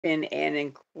been an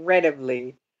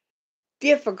incredibly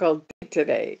difficult day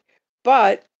today,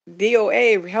 but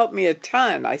DOA helped me a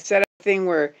ton. I set up a thing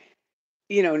where,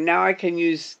 now I can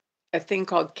use a thing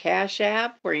called Cash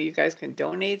App where you guys can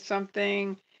donate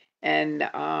something and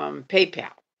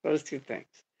PayPal, those two things.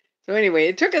 So anyway,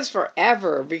 it took us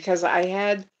forever because I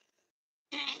had,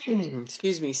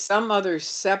 excuse me, some other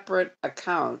separate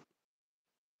account.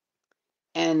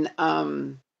 And I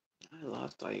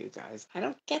lost all you guys. I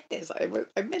don't get this.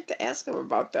 I meant to ask them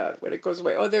about that when it goes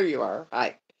away. Oh, there you are.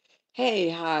 Hi. Hey,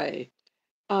 hi.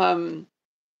 Um,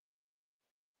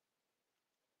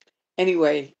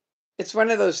 anyway, it's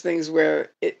one of those things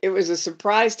where it was a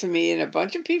surprise to me, and a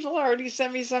bunch of people already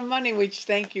sent me some money, which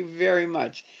thank you very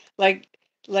much. Like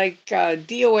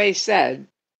DOA said,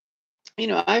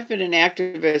 I've been an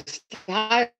activist.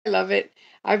 I love it.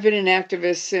 I've been an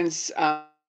activist since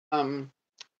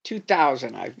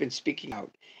 2000. I've been speaking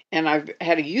out, and I've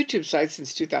had a YouTube site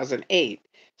since 2008.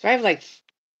 So I have like,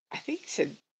 I think he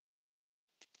said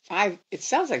five. It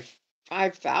sounds like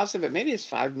 5,000, but maybe it's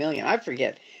 5 million. I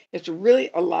forget. It's really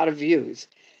a lot of views.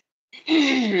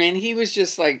 And he was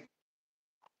just like,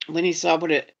 when he saw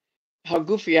how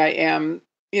goofy I am,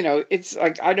 it's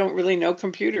like I don't really know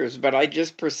computers, but I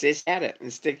just persist at it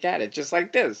and stick at it, just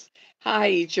like this. Hi,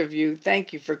 each of you.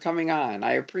 Thank you for coming on.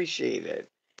 I appreciate it.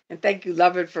 And thank you,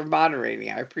 Love It, for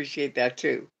moderating. I appreciate that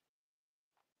too.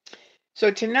 So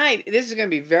tonight, this is going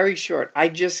to be very short. I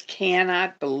just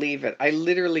cannot believe it. I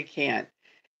literally can't.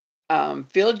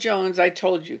 Phil Jones, I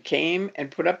told you, came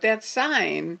and put up that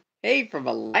sign. Hey, from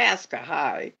Alaska,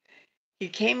 hi. He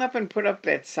came up and put up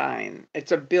that sign.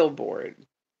 It's a billboard,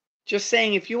 just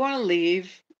saying, if you want to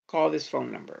leave, call this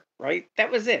phone number, right?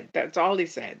 That was it. That's all he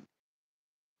said.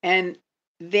 And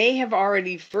they have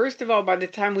already, first of all, by the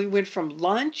time we went from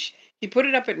lunch, he put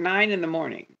it up at 9 in the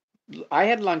morning. I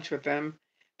had lunch with them.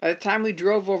 By the time we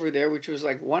drove over there, which was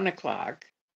like 1 o'clock,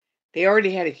 they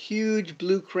already had a huge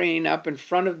blue crane up in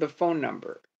front of the phone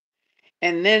number.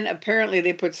 And then apparently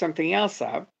they put something else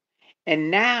up.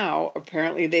 And now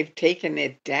apparently they've taken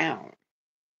it down.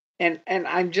 And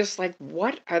I'm just like,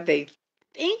 what are they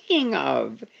thinking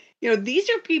of? These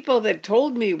are people that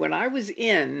told me when I was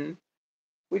in,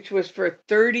 which was for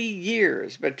 30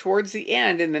 years, but towards the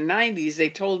end in the 90s, they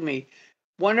told me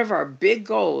one of our big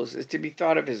goals is to be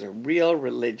thought of as a real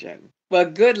religion. Well,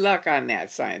 good luck on that,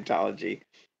 Scientology.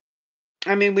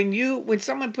 I mean, when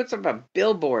someone puts up a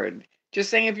billboard just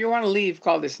saying, if you want to leave,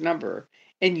 call this number,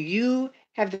 and you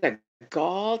have the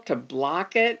gall to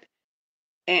block it.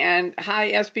 And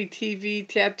hi, SPTV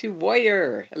Tattoo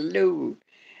Warrior. Hello.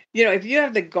 If you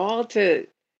have the gall to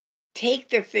take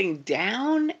the thing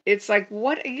down, it's like,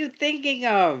 what are you thinking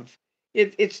of?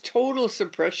 It's total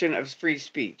suppression of free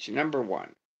speech, number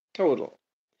one. Total.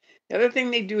 The other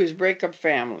thing they do is break up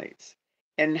families.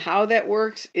 And how that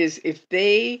works is if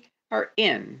they are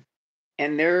in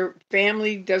and their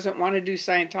family doesn't want to do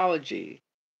Scientology,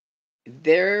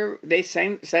 they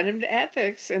send him to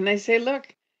ethics and they say,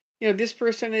 look, this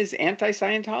person is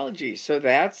anti-Scientology, so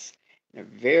that's a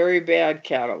very bad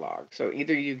catalog. So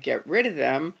either you get rid of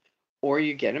them or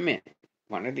you get them in,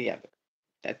 one or the other.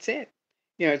 That's it.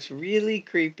 It's really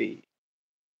creepy.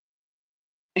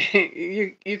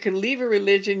 You can leave a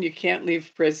religion, you can't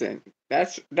leave prison.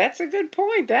 That's a good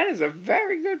point. That is a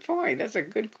very good point. That's a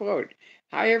good quote.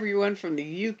 Hi everyone from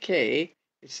the UK.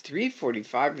 It's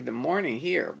 3:45 in the morning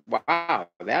here. Wow,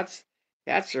 that's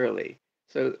early.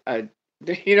 So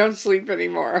you don't sleep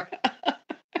anymore.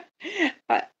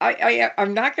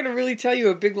 I'm not going to really tell you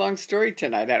a big long story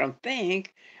tonight. I don't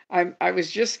think. I was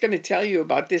just going to tell you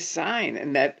about this sign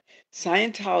and that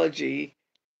Scientology.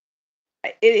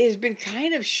 It has been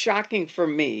kind of shocking for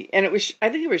me, and I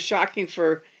think it was shocking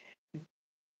for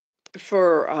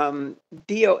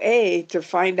DOA to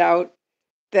find out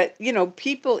that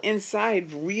people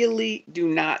inside really do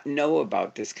not know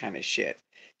about this kind of shit.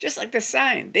 Just like the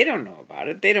sign, they don't know about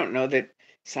it. They don't know that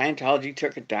Scientology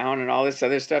took it down and all this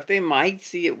other stuff. They might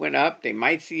see it went up, they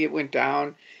might see it went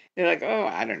down. They're like, oh,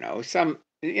 I don't know, some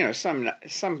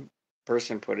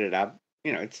person put it up.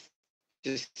 It's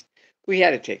just, we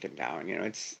had it taken down.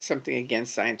 It's something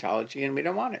against Scientology and we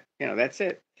don't want it. That's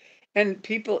it. And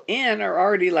people in are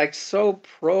already like so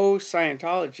pro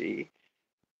Scientology,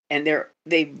 and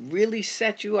they really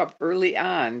set you up early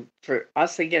on for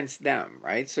us against them,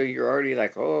 right? So you're already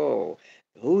like, oh,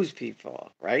 those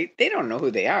people, right? They don't know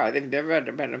who they are. They've never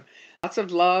met them. Lots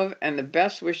of love and the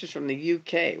best wishes from the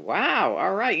UK. Wow.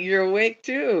 All right. You're awake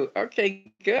too.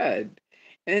 Okay, good.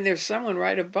 And then there's someone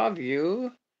right above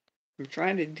you. I'm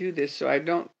trying to do this so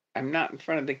I'm not in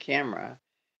front of the camera.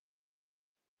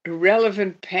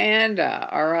 Irrelevant Panda.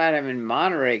 All right. I'm in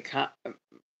Monterey,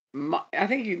 I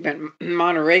think you've been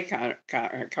Monterey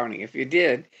County. If you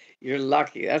did, you're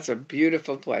lucky. That's a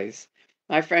beautiful place.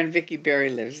 My friend Vicky Berry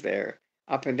lives there,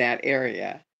 up in that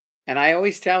area. And I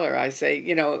always tell her, I say,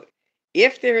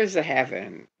 if there is a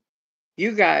heaven,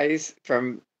 you guys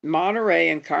from Monterey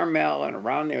and Carmel and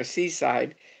around there,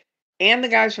 Seaside, and the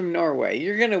guys from Norway,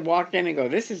 you're gonna walk in and go,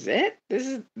 this is it?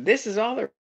 This is all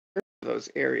there those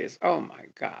areas. Oh my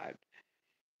God.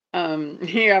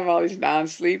 You have all these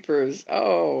non-sleepers.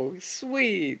 Oh,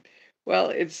 sweet. Well,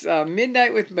 it's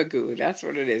Midnight with Magoo. That's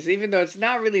what it is. Even though it's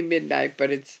not really midnight,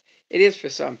 but it is for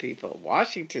some people.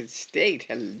 Washington State.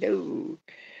 Hello.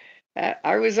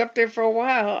 I was up there for a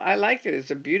while. I liked it.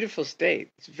 It's a beautiful state.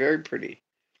 It's very pretty.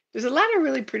 There's a lot of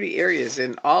really pretty areas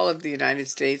in all of the United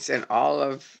States and all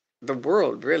of the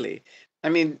world, really. I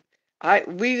mean, I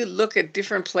we look at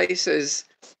different places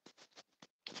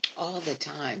all the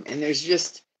time, and there's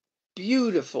just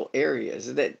beautiful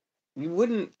areas that you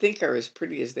wouldn't think are as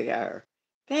pretty as they are.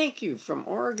 Thank you from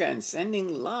Oregon,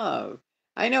 sending love.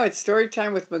 I know it's story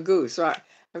time with Magoo, so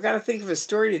I've got to think of a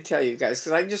story to tell you guys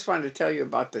because I just wanted to tell you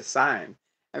about the sign.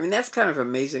 I mean, that's kind of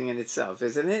amazing in itself,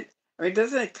 isn't it? I mean,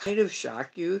 doesn't it kind of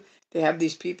shock you to have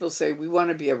these people say we want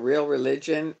to be a real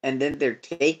religion, and then they're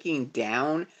taking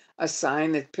down a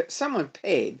sign that someone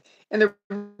paid? And the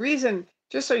reason,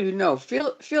 just so you know,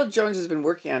 Phil Jones has been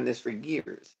working on this for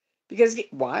years. Because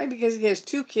why? Because he has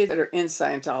two kids that are in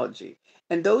Scientology,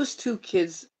 and those two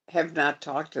kids have not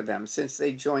talked to them since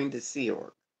they joined the Sea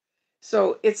Org.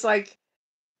 So it's like,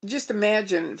 just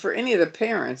imagine for any of the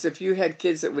parents if you had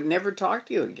kids that would never talk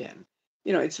to you again.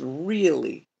 It's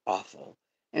really awful.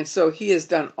 And so he has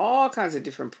done all kinds of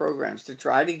different programs to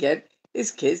try to get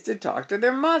his kids to talk to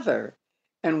their mother.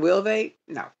 And will they?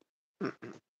 No.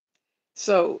 Mm-mm.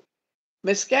 So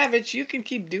Miscavige, you can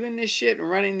keep doing this shit and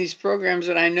running these programs,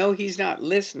 and I know he's not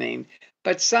listening,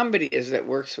 but somebody is that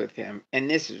works with him, and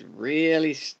this is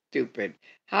really stupid.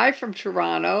 Hi from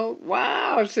Toronto.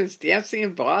 Wow, since dancing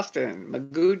in Boston,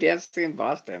 Magoo dancing in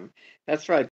Boston. That's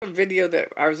right. A video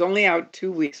that I was only out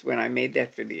 2 weeks when I made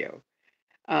that video.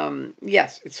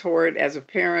 Yes, it's horrid. As a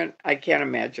parent, I can't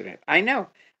imagine it. I know.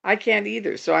 I can't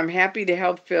either. So I'm happy to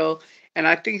help Phil. And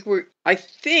I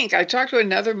talked to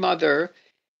another mother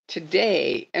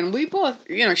today, and we both,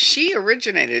 she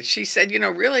originated. She said,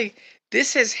 really,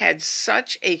 this has had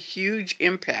such a huge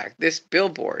impact, this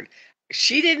billboard.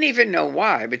 She didn't even know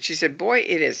why, but she said, boy,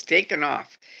 it has taken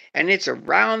off, and it's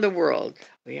around the world.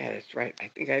 Oh, yeah, that's right. I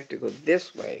think I have to go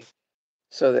this way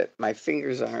so that my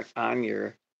fingers aren't on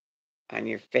your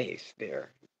face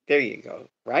there. There you go.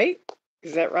 Right?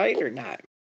 Is that right or not?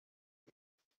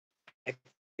 I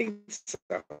think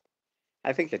so.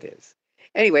 I think it is.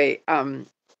 Anyway,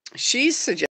 she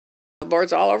suggested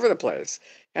billboards all over the place.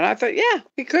 And I thought, yeah,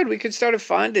 we could start a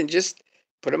fund and just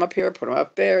put them up here, put them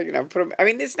up there, put them. I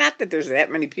mean, it's not that there's that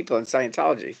many people in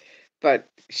Scientology, but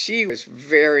she was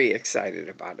very excited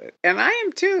about it. And I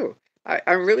am too.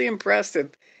 I'm really impressed. I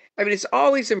mean, it's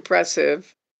always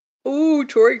impressive. Ooh,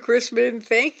 Tory Christman,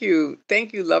 thank you.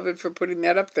 Thank you, Love It, for putting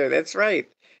that up there. That's right.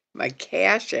 My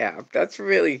Cash App. That's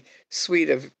really sweet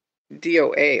of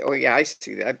DOA. Oh, yeah, I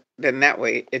see that. Then that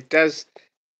way it does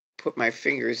put my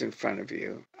fingers in front of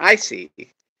you. I see.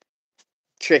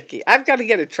 Tricky. I've got to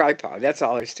get a tripod. That's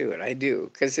all there's to it. I do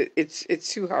because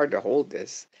it's too hard to hold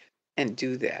this and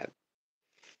do that.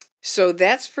 So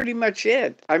that's pretty much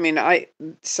it. I mean, I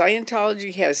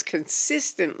Scientology has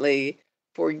consistently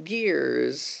for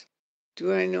years.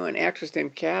 Do I know an actress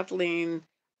named Kathleen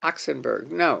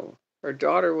Oxenberg? No, her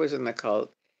daughter was in the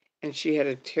cult, and she had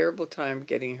a terrible time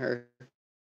getting her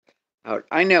out.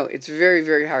 I know it's very,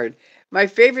 very hard. My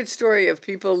favorite story of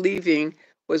people leaving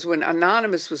was when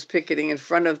Anonymous was picketing in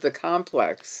front of the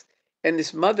complex, and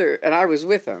this mother, and I was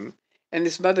with him, and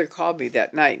this mother called me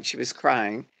that night, and she was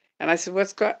crying, and I said,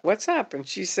 "What's up?" And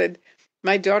she said,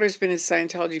 "My daughter's been in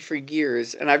Scientology for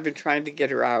years, and I've been trying to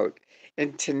get her out.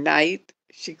 And tonight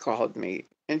she called me,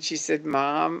 and she said,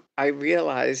 'Mom, I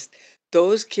realized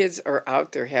those kids are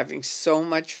out there having so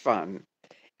much fun.'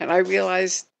 And I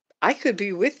realized I could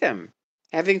be with them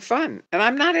having fun. And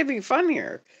I'm not having fun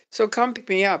here. So come pick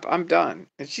me up. I'm done."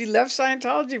 And she left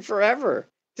Scientology forever.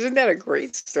 Isn't that a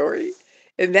great story?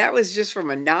 And that was just from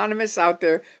Anonymous out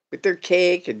there with their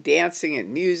cake and dancing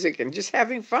and music and just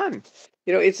having fun.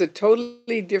 It's a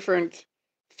totally different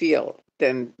feel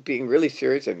than being really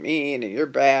serious and mean and you're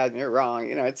bad and you're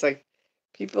wrong. It's like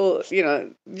people,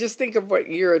 just think of what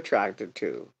you're attracted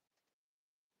to.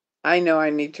 I know I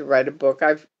need to write a book.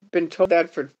 I've been told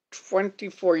that for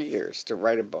 24 years to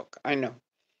write a book. I know.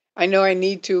 I know I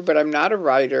need to, but I'm not a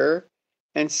writer.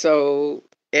 And so,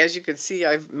 as you can see,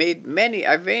 I've made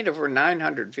over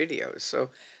 900 videos. So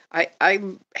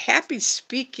I'm happy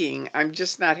speaking. I'm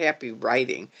just not happy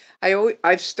writing.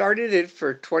 I've started it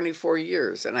for 24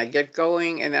 years, and I get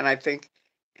going, and then I think,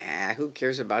 who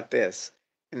cares about this?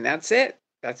 And that's it.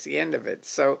 That's the end of it.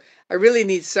 So I really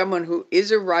need someone who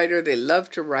is a writer. They love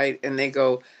to write, and they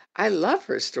go, I love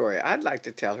her story. I'd like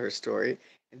to tell her story.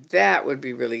 That would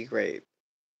be really great.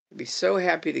 I'd be so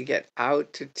happy to get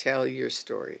out to tell your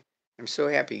story. I'm so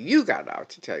happy you got out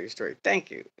to tell your story.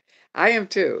 Thank you. I am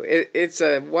too. It's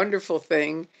a wonderful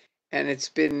thing, and it's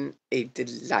been a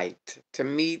delight to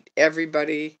meet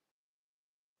everybody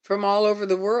from all over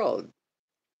the world.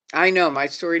 I know my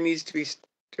story needs to be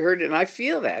heard, and I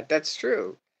feel that. That's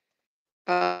true.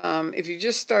 If you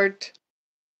just start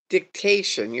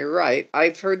dictation, you're right.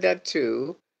 I've heard that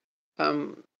too.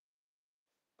 Um,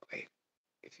 wait,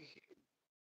 if you,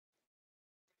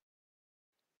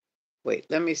 wait,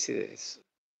 let me see this.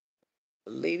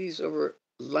 Ladies over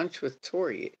lunch with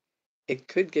Tori. It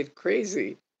could get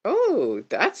crazy. Oh,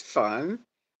 that's fun.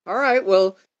 All right,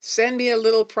 well, send me a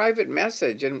little private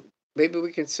message and maybe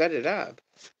we can set it up.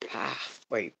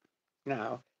 Wait.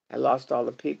 No, I lost all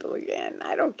the people again.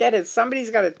 I don't get it. Somebody's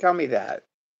got to tell me that.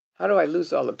 How do I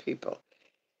lose all the people?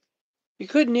 You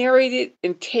could narrate it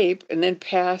in tape and then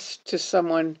pass to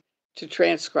someone to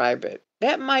transcribe it.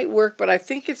 That might work, but I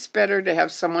think it's better to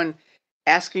have someone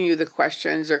asking you the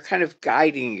questions or kind of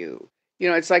guiding you.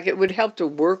 It's like it would help to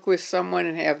work with someone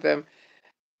and have them.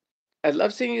 I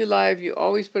love seeing you live. You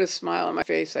always put a smile on my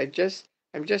face. I'm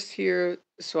just here,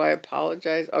 so I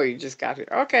apologize. Oh, you just got here.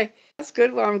 Okay, that's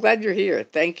good. Well, I'm glad you're here.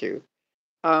 Thank you.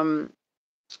 Um,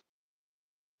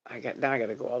 I got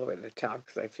to go all the way to the top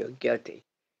because I feel guilty.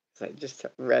 So I just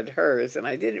read hers, and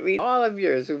I didn't read all of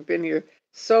yours who've been here.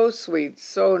 So sweet,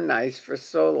 so nice for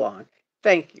so long.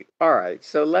 Thank you. All right,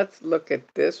 so let's look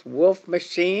at this Wolf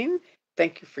Machine.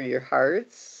 Thank you for your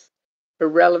hearts.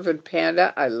 Irrelevant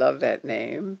Panda. I love that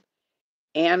name.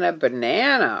 Anna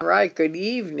Banana. All right, good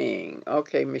evening.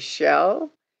 Okay,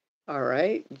 Michelle. All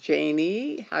right,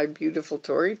 Janie. Hi, beautiful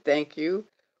Tori. Thank you.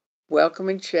 Welcome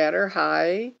and chatter.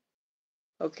 Hi.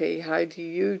 Okay, hi to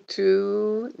you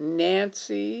too,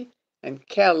 Nancy and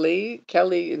Kelly.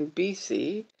 Kelly in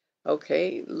BC.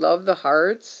 Okay, love the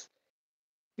hearts.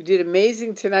 You did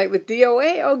amazing tonight with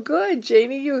DOA. Oh, good,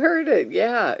 Janie, you heard it.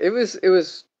 Yeah, it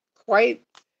was quite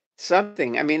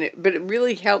something. I mean, but it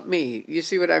really helped me. You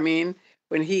see what I mean?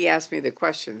 When he asked me the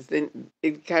questions, then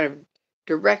it kind of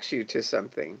directs you to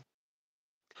something.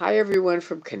 Hi, everyone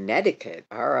from Connecticut.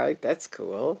 All right, that's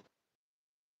cool.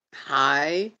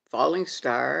 Hi, Falling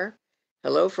Star.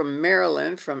 Hello from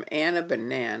Maryland, from Anna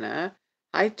Banana.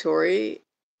 Hi, Tori.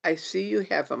 I see you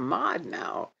have a mod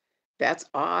now. That's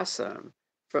awesome.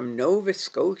 From Nova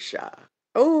Scotia.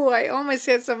 Oh, I almost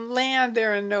had some land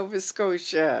there in Nova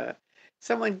Scotia.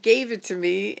 Someone gave it to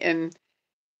me, and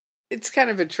it's kind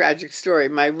of a tragic story.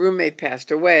 My roommate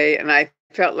passed away, and I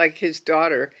felt like his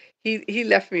daughter. He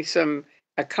left me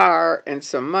a car and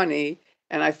some money,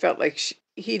 and I felt like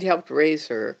he'd helped raise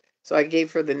her. So I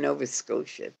gave her the Nova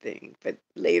Scotia thing. But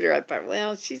later I thought,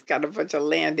 well, she's got a bunch of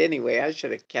land anyway. I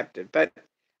should have kept it, but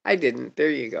I didn't.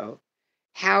 There you go.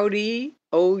 Howdy,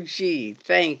 OG.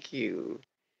 Thank you.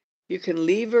 You can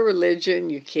leave a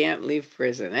religion, you can't leave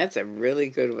prison. That's a really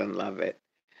good one. Love it.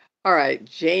 All right,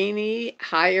 Janie.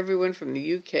 Hi, everyone from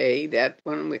the UK. That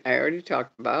one I already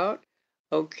talked about.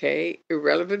 Okay,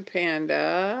 Irrelevant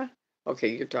Panda.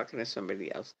 Okay, you're talking to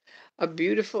somebody else. A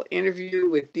beautiful interview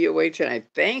with DOA tonight.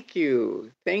 Thank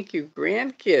you. Thank you,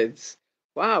 grandkids.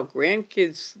 Wow,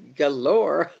 grandkids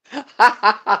galore.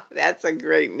 That's a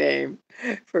great name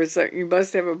for some. You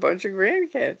must have a bunch of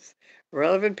grandkids.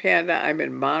 Relevant Panda. I'm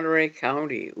in Monterey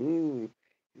County. Ooh,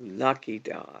 lucky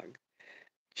dog.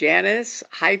 Janice,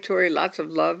 hi Tori, lots of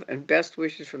love and best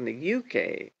wishes from the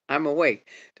UK. I'm awake.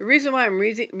 The reason why I'm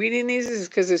reading these is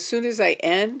because as soon as I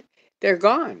end, they're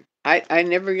gone. I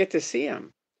never get to see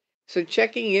them. So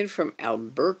checking in from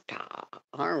Alberta.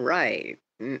 All right.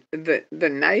 The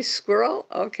nice squirrel.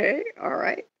 Okay. All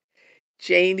right.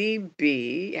 Janie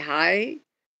B. Hi,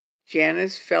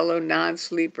 Janice, fellow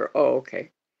non-sleeper. Oh, okay.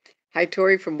 Hi,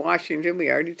 Tori from Washington. We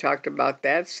already talked about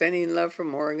that. Sending love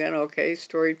from Oregon. Okay.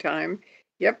 Story time.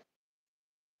 Yep.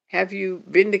 Have you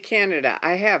been to Canada?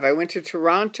 I have. I went to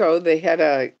Toronto. They had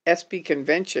a SB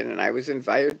convention and I was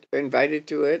invited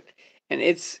to it. And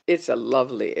it's a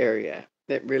lovely area.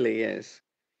 It really is.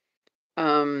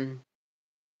 Um,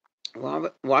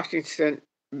 Washington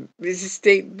is a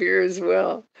state beer as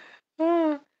well.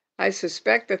 Ah, I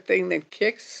suspect the thing that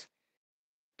kicks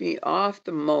me off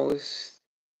the most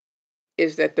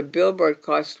is that the billboard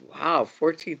cost, wow,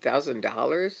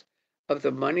 $14,000 of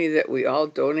the money that we all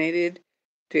donated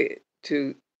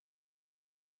to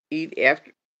eat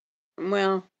after?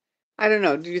 Well, I don't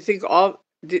know. Do you think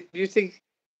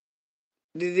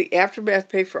did the aftermath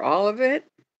pay for all of it?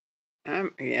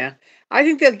 Yeah, I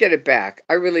think they'll get it back.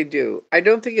 I really do. I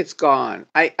don't think it's gone.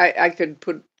 I could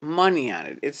put money on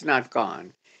it. It's not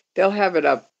gone. They'll have it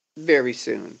up very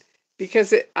soon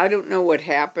because I don't know what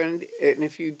happened. And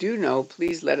if you do know,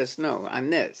 please let us know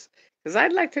on this because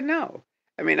I'd like to know.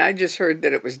 I mean, I just heard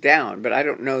that it was down, but I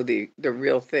don't know the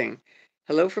real thing.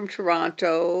 Hello from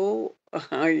Toronto.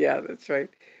 Oh, yeah, that's right.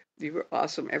 You were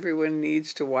awesome. Everyone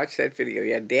needs to watch that video.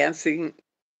 Yeah, dancing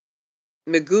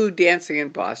Magoo dancing in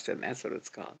Boston. That's what it's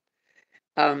called.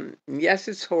 Yes,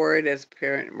 it's horrid as a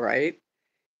parent, right?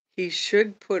 He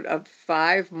should put up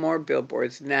 5 more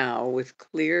billboards now with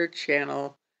Clear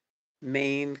Channel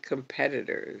main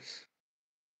competitors.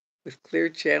 With Clear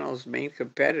Channel's main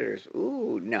competitors.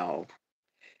 Ooh, no.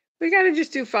 We got to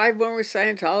just do 5 more with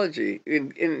Scientology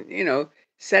and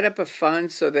set up a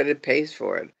fund so that it pays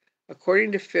for it.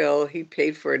 According to Phil, he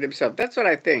paid for it himself. That's what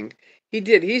I think. He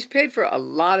did. He's paid for a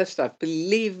lot of stuff.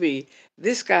 Believe me,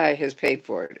 this guy has paid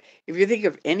for it. If you think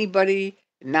of anybody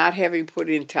not having put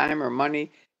in time or money,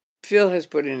 Phil has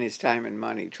put in his time and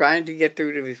money trying to get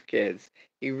through to his kids.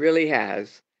 He really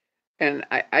has. And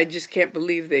I just can't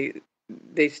believe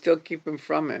they still keep him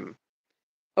from him.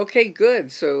 Okay,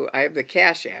 good. So I have the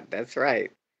Cash App. That's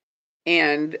right.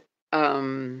 And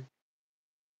um,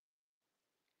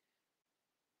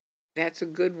 that's a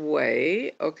good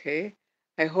way. Okay.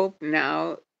 I hope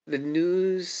now the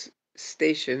news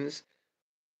stations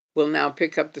will now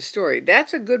pick up the story.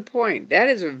 That's a good point. That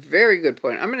is a very good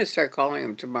point. I'm going to start calling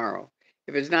them tomorrow.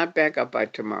 If it's not back up by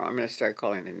tomorrow, I'm going to start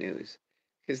calling the news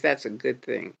because that's a good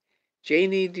thing.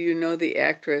 Janie, do you know the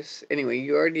actress? Anyway,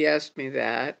 you already asked me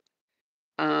that.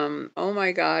 Oh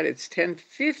my God, it's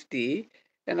 10:50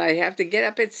 and I have to get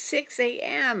up at 6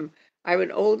 a.m. I'm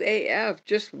an old AF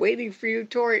just waiting for you,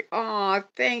 Tori. Aw,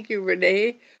 thank you,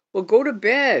 Renee. Well, go to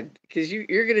bed because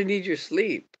you're going to need your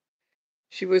sleep.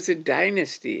 She was a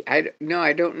dynasty. No,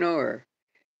 I don't know her.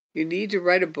 You need to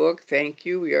write a book. Thank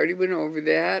you. We already went over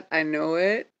that. I know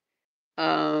it.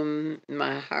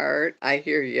 My heart, I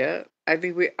hear you. I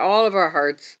think we all of our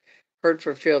hearts hurt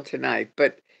for Phil tonight,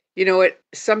 but you know what?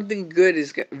 Something good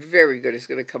very good is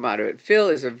going to come out of it. Phil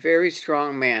is a very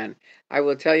strong man. I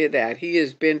will tell you that. He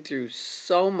has been through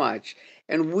so much,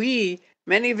 and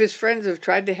many of his friends have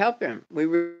tried to help him.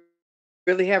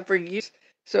 Really have for years.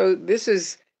 So this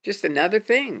is just another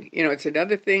thing. It's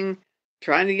another thing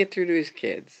trying to get through to his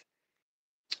kids.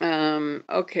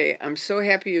 Okay, I'm so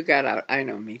happy you got out. I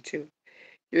know, me too.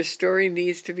 Your story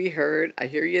needs to be heard. I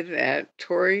hear you that.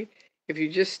 Tori, if you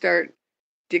just start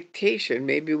dictation,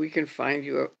 maybe we can find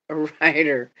you a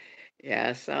writer.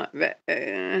 Yeah, so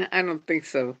I don't think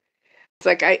so. It's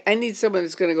like I need someone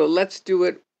that's going to go, let's do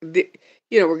it. We're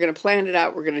going to plan it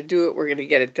out. We're going to do it. We're going to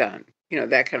get it done.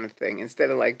 That kind of thing. Instead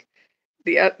of like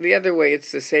the other way,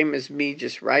 it's the same as me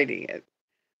just writing it.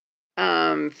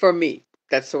 For me,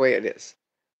 that's the way it is.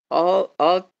 All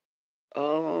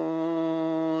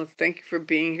Oh, thank you for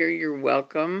being here. You're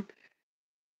welcome.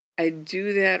 I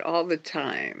do that all the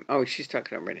time. Oh, she's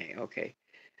talking to Renee. Okay.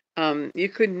 You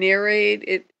could narrate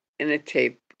it in a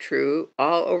tape. True.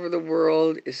 All over the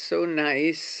world is so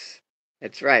nice.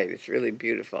 That's right. It's really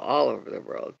beautiful all over the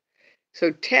world.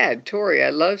 So, Ted, Tori, I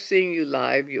love seeing you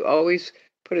live. You always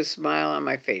put a smile on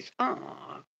my face.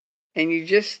 Aw. And you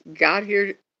just got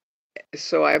here,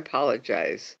 so I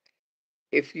apologize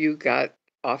if you got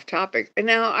off topic. And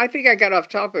now I think I got off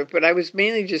topic, but I was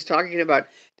mainly just talking about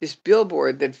this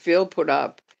billboard that Phil put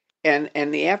up and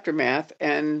the aftermath.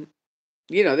 And,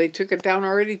 they took it down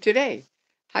already today.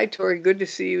 Hi, Tori. Good to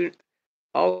see you.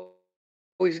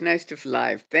 Always nice to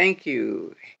live. Thank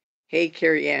you. Hey,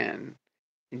 Carrie Ann.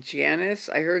 And Janice,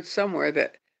 I heard somewhere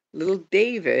that little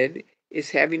David is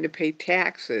having to pay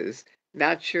taxes.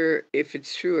 Not sure if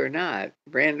it's true or not.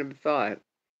 Random thought.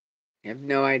 I have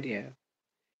no idea.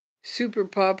 Super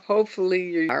Pup,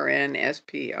 hopefully you're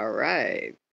RNSP. All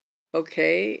right.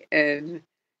 Okay. And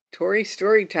Tori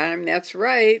story time. That's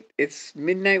right. It's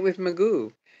Midnight with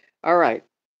Magoo. All right.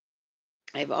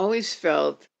 I've always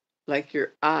felt like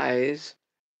your eyes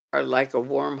are like a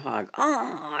warm hug.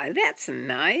 Oh, that's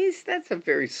nice. That's a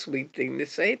very sweet thing to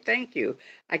say. Thank you.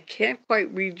 I can't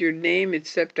quite read your name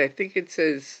except I think it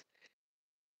says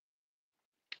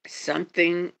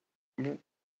something.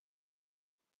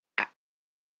 I,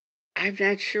 I'm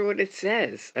not sure what it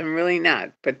says. I'm really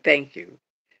not, but thank you.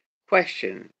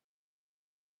 Question.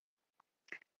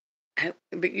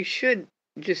 But you should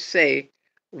just say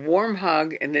warm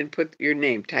hug and then put your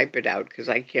name, type it out because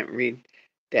I can't read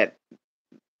that.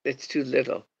 It's too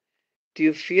little. Do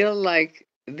you feel like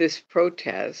this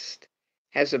protest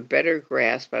has a better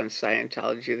grasp on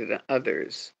Scientology than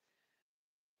others.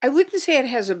 I wouldn't say it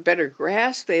has a better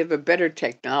grasp. They have a better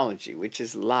technology, which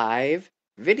is live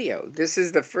video. This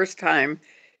is the first time.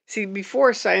 See,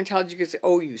 before Scientology could say,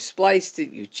 oh, you spliced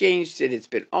it, you changed it, it's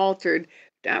been altered.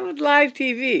 Now with live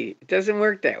TV, it doesn't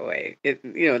work that way.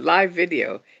 Live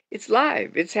video, it's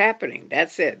live, it's happening.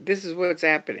 That's it. This is what's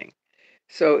happening.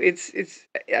 So I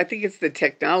think it's the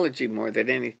technology more than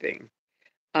anything.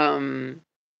 Um,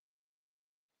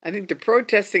 I think the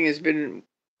protesting has been.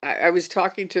 I was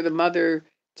talking to the mother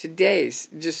today,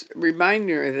 just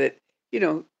reminding her that, you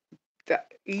know,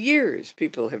 years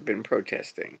people have been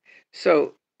protesting.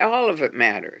 So all of it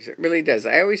matters. It really does.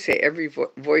 I always say every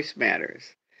voice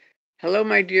matters. Hello,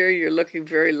 my dear. You're looking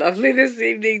very lovely this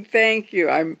evening. Thank you.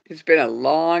 It's been a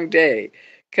long day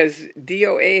because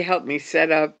DOA helped me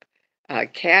set up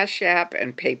Cash App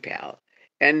and PayPal.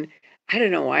 And I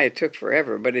don't know why it took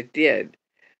forever, but it did.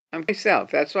 I'm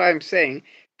myself. That's why I'm saying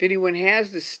if anyone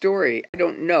has the story, I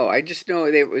don't know. I just know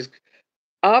that it was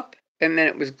up and then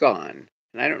it was gone.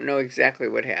 And I don't know exactly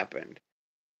what happened.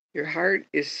 Your heart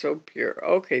is so pure.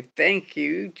 Okay, thank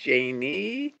you,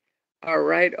 Janie. All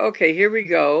right. Okay, here we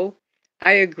go.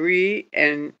 I agree.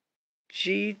 And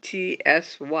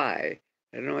GTSY. I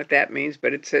don't know what that means,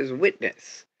 but it says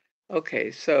witness.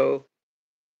 Okay, so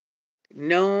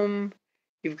gnome,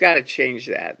 you've got to change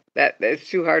that. That's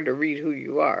too hard to read who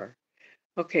you are.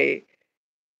 Okay,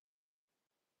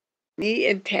 me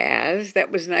and Taz,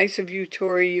 that was nice of you,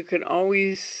 Tori. You can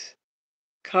always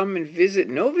come and visit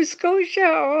Nova Scotia.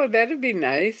 Oh, that'd be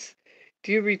nice.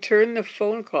 Do you return the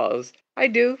phone calls? I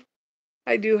do.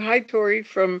 I do. Hi, Tori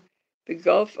from the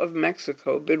Gulf of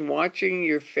Mexico. Been watching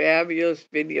your fabulous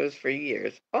videos for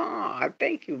years. Oh,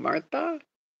 thank you, Martha.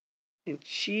 And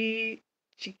Chicana.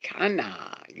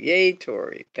 Yay,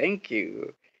 Tori. Thank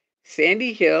you.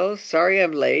 Sandy Hill. Sorry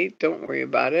I'm late. Don't worry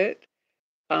about it.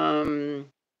 Um,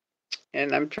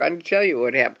 and I'm trying to tell you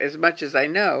what happened. As much as I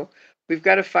know, we've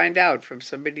got to find out from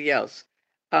somebody else.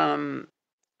 Um,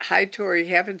 Hi, Tori.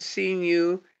 Haven't seen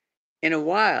you in a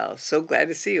while. So glad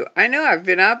to see you. I know I've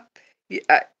been up.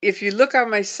 If you look on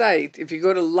my site, if you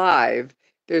go to live,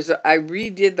 I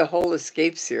redid the whole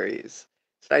Escape series.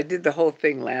 So I did the whole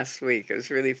thing last week. It was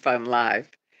really fun live.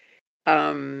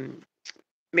 Um,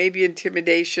 Maybe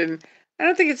intimidation. I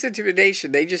don't think it's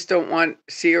intimidation. They just don't want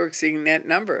seeing that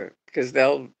number because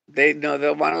they know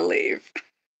they'll want to leave.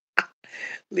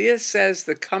 Leah says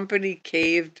the company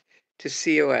caved to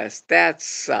COS. That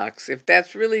sucks. If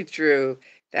that's really true,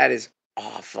 that is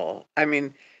awful. I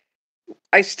mean,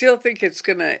 I still think it's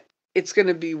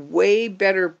gonna be way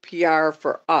better PR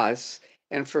for us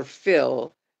and for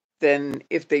Phil than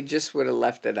if they just would have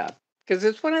left it up. Because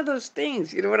it's one of those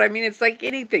things, you know what I mean? It's like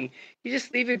anything. You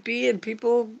just leave it be and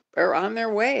people are on their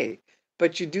way.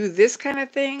 But you do this kind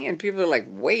of thing and people are like,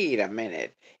 wait a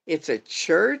minute. It's a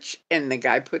church and the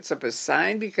guy puts up a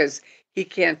sign because he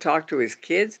can't talk to his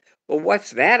kids. Well,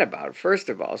 what's that about, first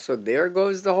of all? So there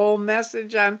goes the whole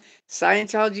message on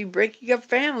Scientology breaking up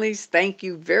families. Thank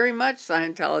you very much,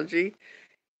 Scientology.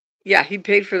 Yeah, he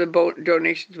paid for the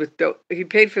donations he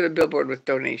paid for the billboard with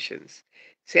donations.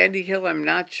 Sandy Hill, I'm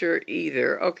not sure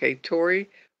either. Okay, Tori,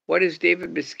 what is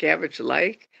David Miscavige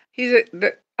like?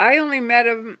 I only met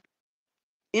him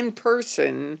in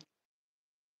person.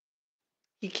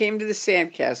 He came to the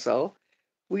sandcastle.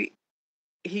 We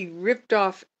He ripped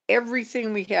off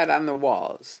everything we had on the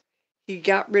walls. He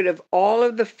got rid of all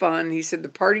of the fun. He said, the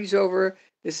party's over.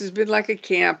 This has been like a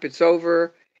camp. It's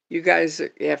over. You guys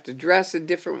you have to dress a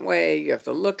different way. You have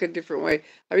to look a different way.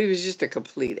 I mean, he was just a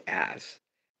complete ass,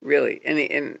 really.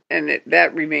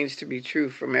 That remains to be true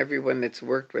from everyone that's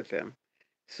worked with him.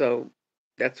 So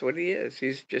that's what he is.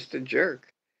 He's just a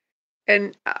jerk.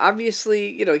 And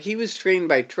obviously, he was trained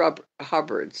by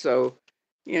Hubbard. So,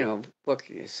 what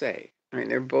can you say? I mean,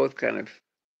 they're both kind of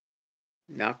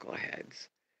knuckleheads.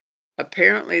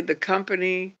 Apparently, the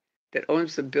company that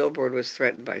owns the billboard was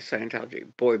threatened by Scientology.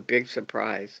 Boy, big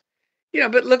surprise.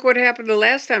 But look what happened the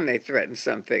last time they threatened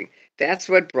something. That's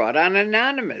what brought on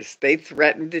Anonymous. They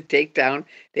threatened to take down,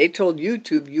 they told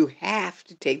YouTube, you have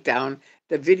to take down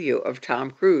the video of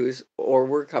Tom Cruise or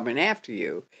we're coming after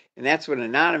you. And that's when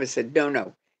Anonymous said, no,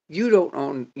 no, you don't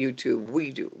own YouTube.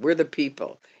 We do. We're the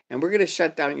people. And we're going to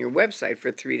shut down your website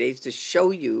for 3 days to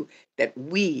show you that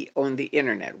we own the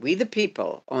internet. We, the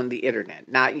people, own the internet,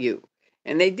 not you.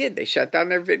 And they did. They shut down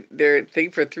their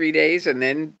thing for 3 days and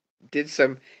then did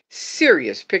some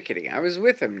serious picketing. I was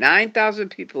with them, 9,000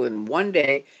 people in one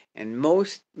day in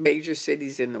most major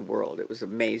cities in the world. It was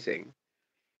amazing.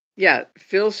 Yeah,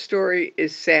 Phil's story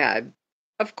is sad.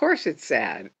 Of course it's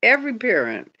sad. Every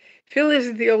parent. Phil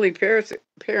isn't the only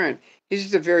parent. He's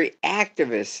just a very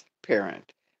activist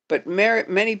parent. But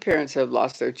many parents have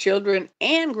lost their children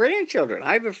and grandchildren.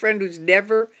 I have a friend who's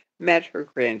never met her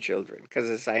grandchildren because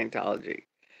of Scientology.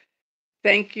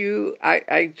 Thank you.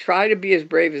 I try to be as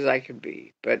brave as I can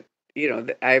be, but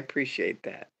I appreciate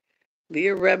that.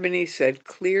 Leah Remini said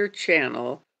Clear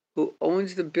Channel, who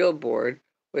owns the billboard,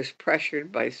 was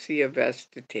pressured by C of S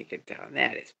to take it down.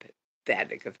 That is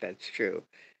pathetic if that's true.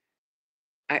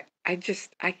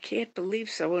 I can't believe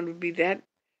someone would be that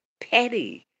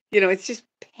petty. It's just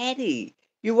petty.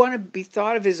 You want to be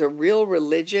thought of as a real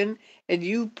religion, and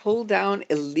you pull down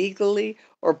illegally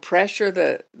or pressure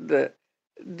the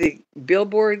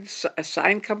billboard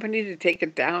sign company to take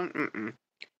it down. Mm-mm.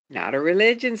 Not a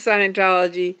religion,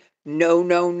 Scientology. No,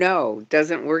 no, no.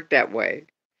 Doesn't work that way.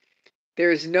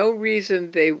 There's no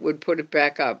reason they would put it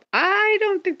back up. I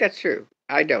don't think that's true.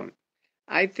 I don't.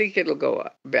 I think it'll go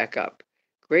back up.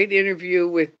 Great interview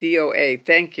with DOA.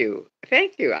 Thank you.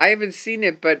 Thank you. I haven't seen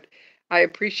it, but I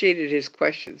appreciated his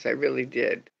questions. I really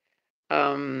did.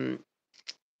 Um,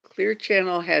 Clear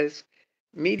Channel has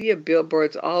media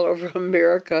billboards all over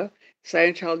America.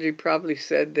 Scientology probably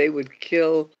said they would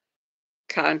kill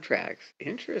contracts.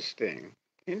 Interesting.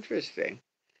 Interesting.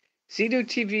 Zedo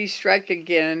TV strike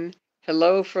again.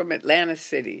 Hello from Atlantic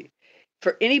City.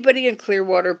 For anybody in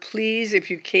Clearwater, please,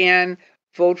 if you can,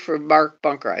 vote for Mark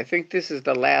Bunker. I think this is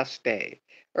the last day,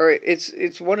 or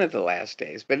it's one of the last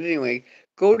days. But anyway,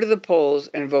 go to the polls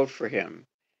and vote for him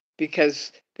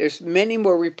because there's many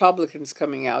more Republicans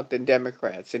coming out than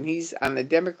Democrats, and he's on the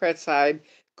Democrat side.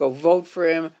 Go vote for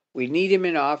him. We need him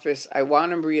in office. I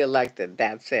want him reelected.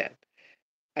 That's it.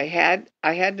 I had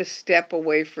to step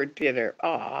away for dinner.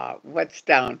 Ah, what's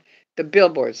down? The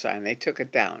billboard sign. They took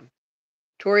it down.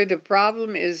 Tori, the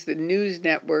problem is the news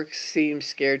networks seem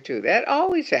scared too. That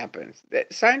always happens.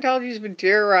 Scientology's been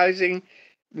terrorizing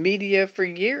media for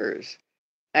years.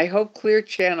 I hope Clear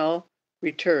Channel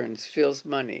returns, Phil's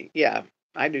money. Yeah,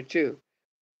 I do too.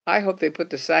 I hope they put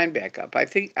the sign back up.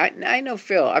 I know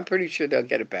Phil. I'm pretty sure they'll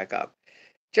get it back up.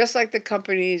 Just like the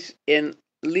companies in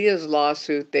Leah's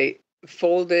lawsuit, they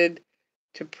folded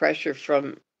to pressure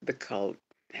from the cult.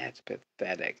 That's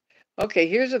pathetic. Okay,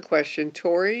 here's a question.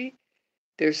 Tori,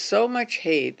 there's so much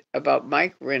hate about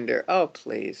Mike Rinder. Oh,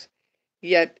 please.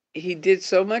 Yet he did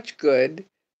so much good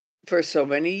for so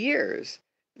many years.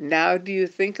 Now, do you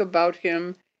think about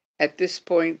him at this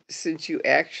point since you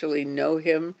actually know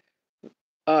him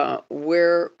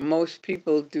where most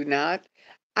people do not?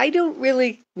 I don't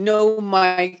really know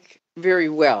Mike very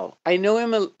well. I know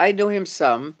him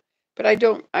some, but I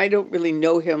don't really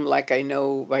know him like I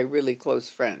know my really close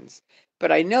friends.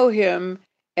 But I know him,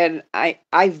 and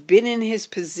I've been in his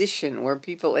position where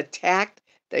people attacked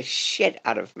the shit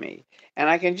out of me. And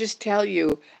I can just tell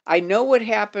you, I know what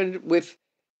happened with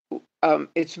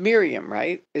it's Miriam,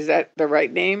 right? Is that the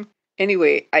right name?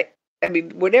 Anyway, I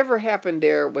mean, whatever happened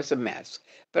there was a mess.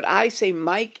 But I say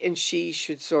Mike and she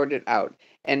should sort it out.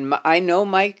 And I know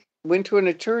Mike went to an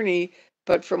attorney,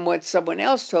 but from what someone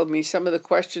else told me, some of the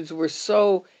questions were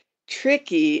so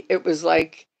tricky. It was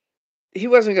like he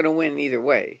wasn't going to win either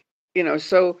way.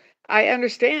 So I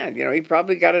understand, he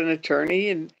probably got an attorney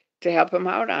and to help him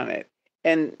out on it.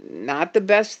 And not the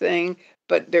best thing,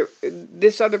 but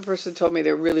this other person told me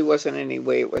there really wasn't any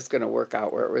way it was going to work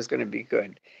out where it was going to be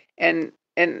good. And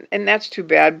that's too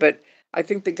bad, but I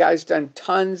think the guy's done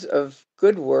tons of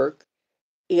good work.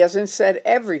 He hasn't said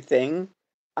everything.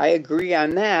 I agree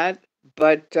on that,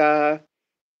 but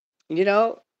you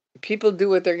know, people do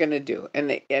what they're going to do,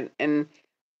 and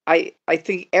I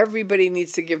think everybody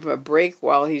needs to give him a break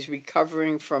while he's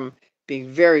recovering from being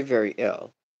very, very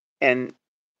ill. And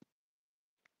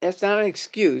that's not an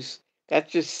excuse.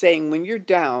 That's just saying when you're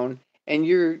down and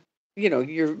you're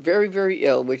very, very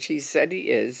ill, which he said he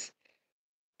is,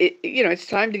 it's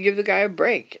time to give the guy a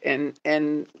break and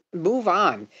move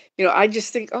on. I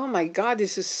just think, oh my God,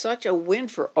 this is such a win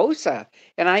for Osa.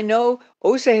 And I know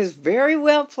Osa has very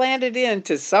well planted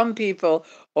into some people.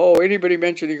 Oh, anybody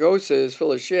mentioning Osa is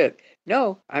full of shit.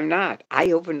 No, I'm not.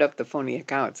 I opened up the phony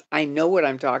accounts. I know what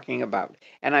I'm talking about.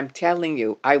 And I'm telling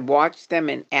you, I watched them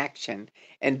in action.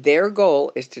 And their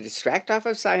goal is to distract off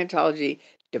of Scientology,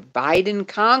 divide and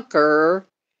conquer,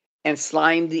 and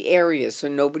slime the areas so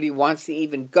nobody wants to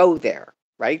even go there,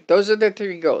 right? Those are the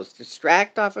three goals.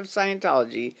 Distract off of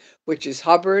Scientology, which is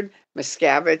Hubbard,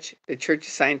 Miscavige, the Church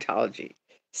of Scientology.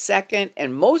 Second,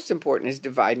 and most important, is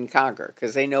divide and conquer,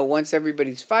 because they know once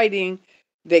everybody's fighting,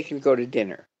 they can go to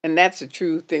dinner. And that's a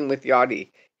true thing with Yachty.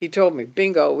 He told me,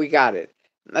 bingo, we got it.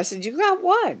 And I said, you got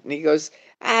what? And he goes,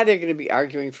 they're going to be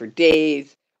arguing for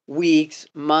days, weeks,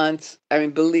 months. I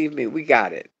mean, believe me, we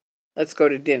got it. Let's go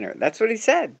to dinner. That's what he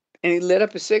said. And he lit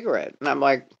up a cigarette. And I'm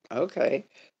like, okay.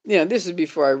 This is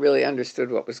before I really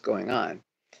understood what was going on.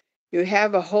 You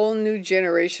have a whole new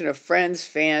generation of friends,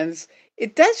 fans.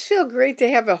 It does feel great to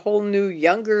have a whole new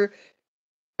younger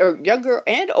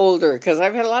and older, because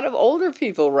I've had a lot of older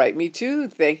people write me too,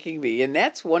 thanking me, and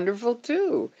that's wonderful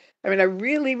too. I mean, I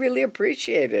really, really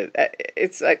appreciate it.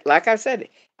 It's like I said,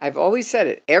 I've always said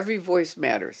it. Every voice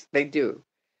matters. They do.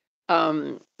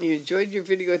 You enjoyed your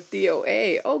video with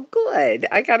DOA. Oh, good.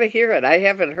 I gotta hear it. I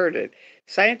haven't heard it.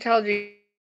 Scientology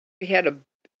had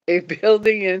a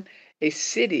building in a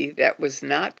city that was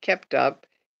not kept up,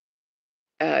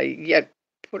 yet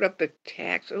put up a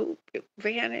tax. Oh, it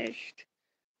vanished.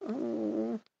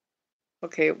 Oh,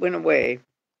 okay, it went away.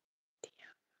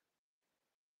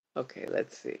 Okay,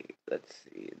 let's see. Let's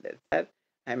see. That's that.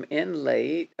 I'm in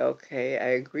late. Okay,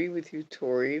 I agree with you,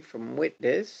 Tori from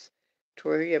Witness.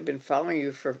 Tori, I've been following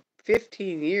you for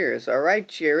 15 years. All right,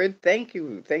 Jared. Thank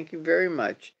you. Thank you very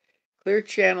much. Clear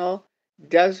Channel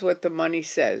does what the money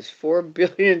says. $4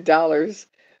 billion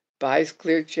buys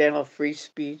Clear Channel free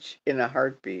speech in a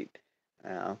heartbeat.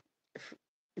 Well,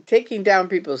 taking down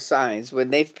people's signs when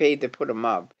they've paid to put them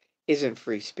up isn't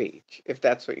free speech, if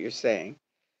that's what you're saying.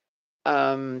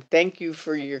 Thank you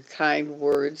for your kind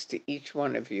words to each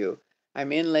one of you.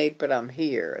 I'm in late, but I'm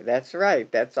here. That's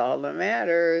right. That's all that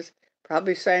matters.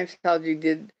 Probably Scientology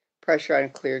did pressure on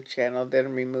Clear Channel,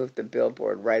 then removed the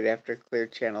billboard right after Clear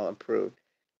Channel approved.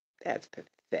 That's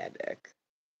pathetic.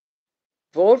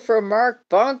 Vote for Mark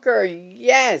Bunker.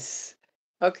 Yes.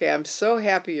 Okay, I'm so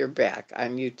happy you're back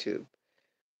on YouTube.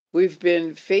 We've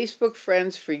been Facebook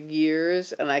friends for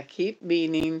years, and I keep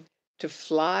meaning to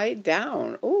fly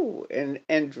down,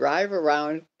 and drive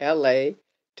around LA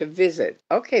to visit.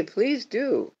 Okay, please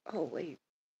do. Oh, wait,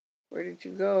 where did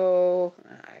you go?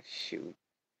 Ah, shoot.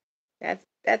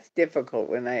 That's difficult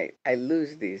when I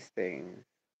lose these things.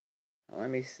 Let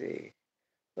me see.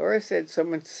 Laura said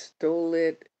someone stole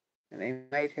it, and they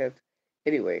might have.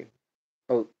 Anyway,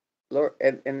 oh, Laura,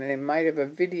 and they might have a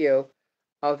video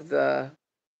of the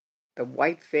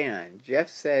white van. Jeff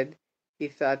said he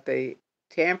thought they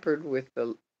tampered with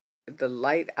the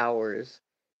light hours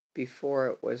before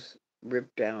it was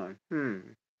ripped down.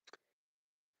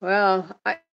 Well,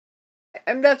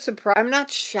 I'm not surprised. I'm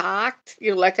not shocked.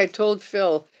 Like I told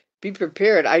Phil, be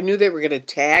prepared. I knew they were going to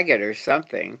tag it or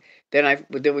something. Then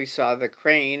we saw the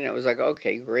crane, and it was like,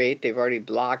 okay, great. They've already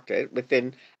blocked it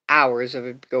within hours of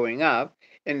it going up,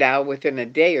 and now within a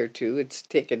day or two, it's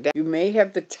taken down. You may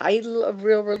have the title of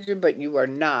real religion, but you are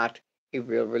not a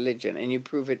real religion, and you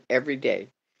prove it every day.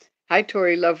 Hi,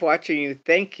 Tori. Love watching you.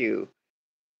 Thank you.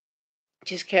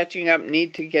 Just catching up.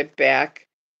 Need to get back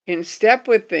in step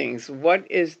with things. What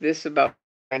is this about?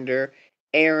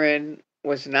 Aaron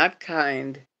was not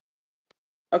kind.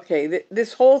 Okay,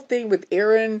 this whole thing with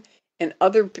Aaron and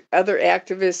other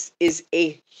activists is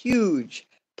a huge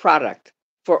product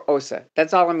for OSA.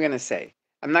 That's all I'm going to say.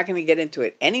 I'm not going to get into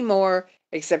it anymore,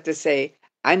 except to say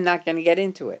I'm not going to get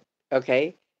into it.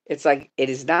 Okay, it's like it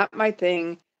is not my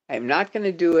thing. I'm not going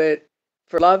to do it.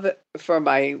 For love for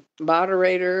my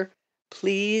moderator,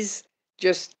 please.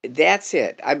 Just that's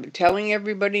it. I'm telling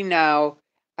everybody now.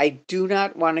 I do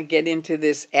not want to get into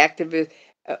this activist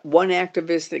one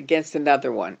activist against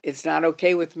another one. It's not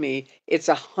okay with me. It's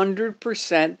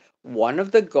 100% one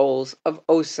of the goals of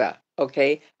OSA.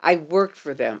 Okay, I worked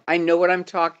for them. I know what I'm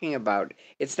talking about.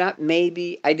 It's not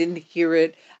maybe. I didn't hear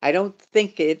it. I don't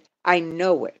think it. I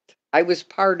know it. I was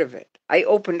part of it. I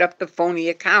opened up the phony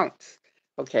accounts.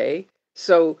 Okay,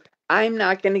 so I'm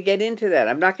not going to get into that.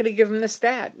 I'm not going to give them the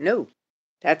stat. No,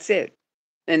 that's it.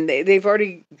 And they've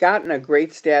already gotten a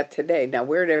great stat today. Now,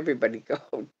 where did everybody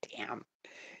go? Damn.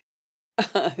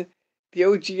 The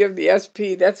OG of the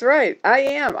SP. That's right. I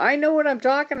am. I know what I'm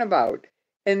talking about.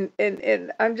 And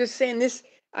I'm just saying this.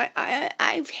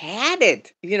 I've had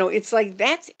it. It's like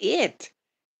that's it.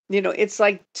 It's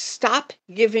like stop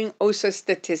giving OSA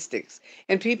statistics.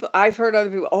 And I've heard other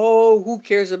people, oh, who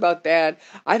cares about that?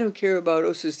 I don't care about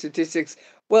OSA statistics.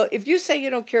 Well, if you say you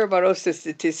don't care about OSA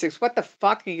statistics, what the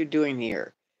fuck are you doing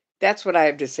here? That's what I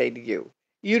have to say to you.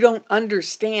 You don't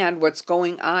understand what's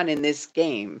going on in this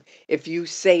game if you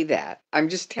say that. I'm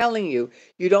just telling you,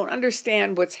 you don't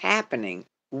understand what's happening,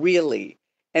 really.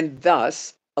 And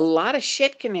thus, a lot of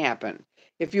shit can happen.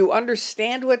 If you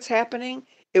understand what's happening,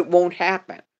 it won't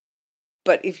happen.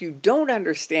 But if you don't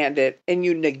understand it and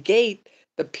you negate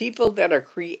the people that are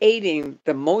creating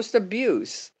the most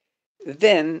abuse,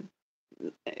 then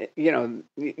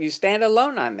you stand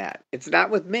alone on that. It's not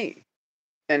with me.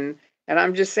 And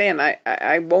I'm just saying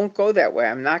I won't go that way.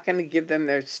 I'm not going to give them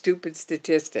their stupid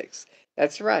statistics.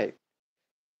 That's right.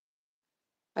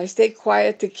 I stay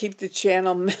quiet to keep the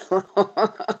channel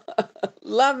mellow.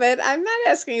 Love it. I'm not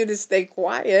asking you to stay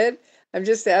quiet. I'm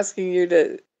just asking you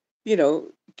to,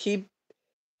 keep,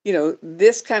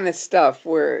 this kind of stuff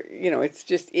where, it's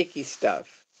just icky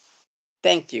stuff.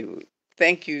 Thank you.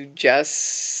 Thank you,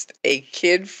 just a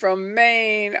kid from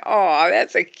Maine. Oh,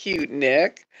 that's a cute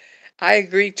Nick. I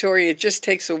agree, Tori. It just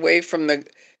takes away from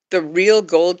the real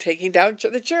goal, taking down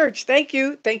the church. Thank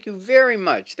you. Thank you very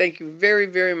much. Thank you very,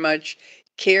 very much.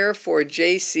 Care for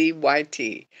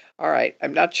JCYT. All right.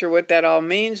 I'm not sure what that all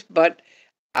means, but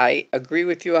I agree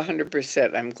with you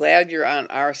 100%. I'm glad you're on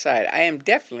our side. I am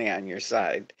definitely on your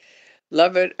side.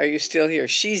 Love it. Are you still here?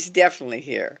 She's definitely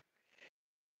here.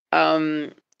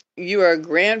 Um, you are a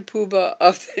grand poobah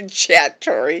of the chat,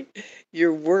 Tori.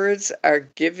 Your words are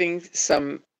giving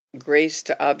some grace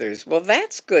to others. Well,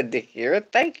 that's good to hear.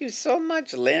 Thank you so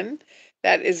much, Lynn.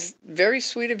 That is very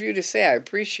sweet of you to say. I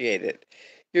appreciate it.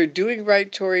 You're doing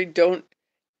right, Tori. Don't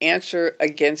answer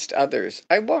against others.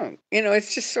 I won't.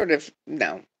 It's just sort of,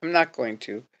 no, I'm not going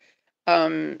to.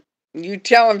 Um, you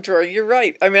tell them, Troy, you're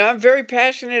right. I mean, I'm very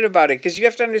passionate about it because you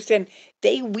have to understand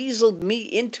they weaseled me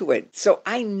into it. So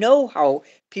I know how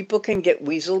people can get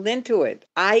weaseled into it.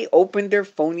 I opened their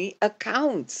phony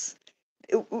accounts,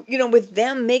 with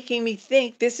them making me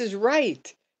think this is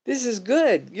right. This is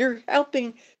good. You're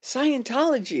helping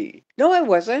Scientology. No, I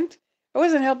wasn't. I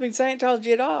wasn't helping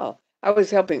Scientology at all. I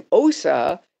was helping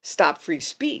OSA stop free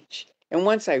speech. And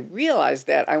once I realized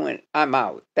that, I went, I'm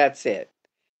out. That's it.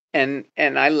 And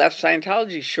I left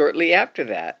Scientology shortly after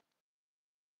that.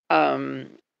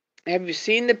 Um, have you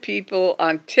seen the people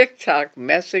on TikTok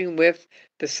messing with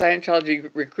the Scientology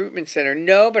Recruitment Center?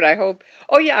 No, but I hope.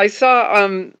 Oh yeah, I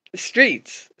saw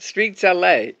Streets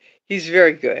LA. He's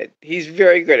very good. He's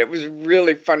very good. It was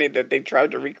really funny that they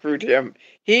tried to recruit him.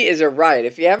 He is a riot.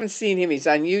 If you haven't seen him, he's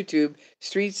on YouTube,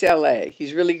 Streets LA.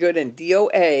 He's really good. And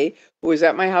DOA, who was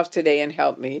at my house today and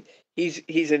helped me,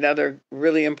 he's another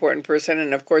really important person.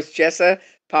 And of course, Jessa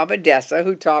Papadessa,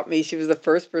 who taught me. She was the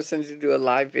first person to do a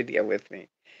live video with me.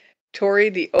 Tori,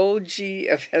 the OG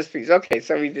of SPs. Okay,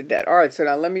 so we did that. All right, so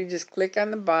now let me just click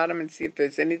on the bottom and see if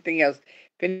there's anything else.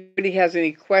 If anybody has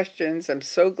any questions, I'm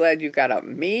so glad you got up.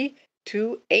 Me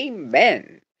too.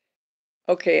 Amen.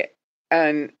 Okay,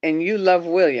 and you love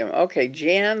William. Okay,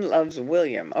 Jan loves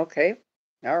William. Okay,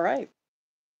 all right.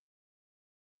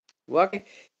 Well, okay.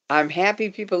 I'm happy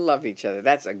people love each other.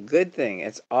 That's a good thing.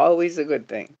 It's always a good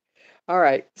thing. All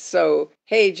right. So,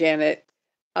 hey, Janet,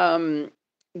 um,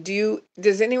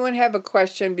 does anyone have a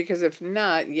question? Because if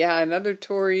not, yeah, another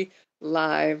Tory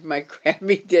live. My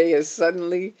crappy day has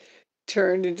suddenly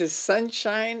turned into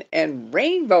sunshine and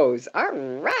rainbows. All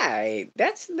right.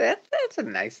 That's a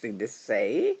nice thing to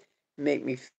say. Make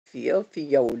me feel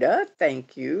Fiona.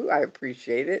 Thank you. I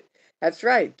appreciate it. That's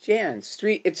right. Jan,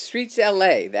 it's Streets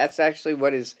LA. That's actually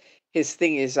what his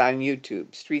thing is on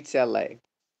YouTube. Streets LA.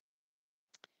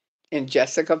 And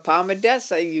Jessica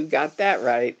Palmadessa, you got that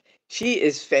right. She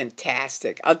is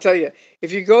fantastic. I'll tell you,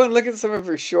 if you go and look at some of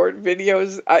her short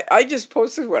videos, I just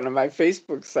posted one on my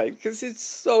Facebook site because it's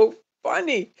so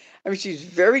funny. I mean, she's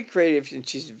very creative and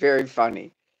she's very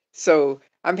funny. So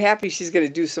I'm happy she's going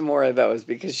to do some more of those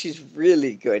because she's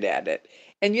really good at it.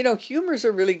 And humor is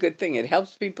a really good thing. It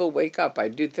helps people wake up. I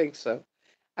do think so.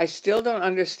 I still don't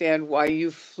understand why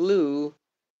you flew.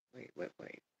 Wait.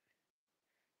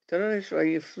 Don't understand why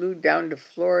you flew down to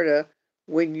Florida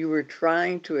when you were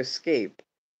trying to escape.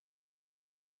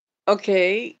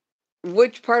 Okay,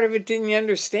 which part of it didn't you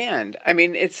understand? I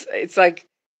mean, it's like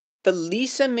the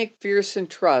Lisa McPherson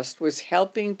Trust was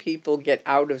helping people get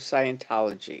out of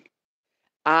Scientology.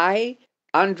 I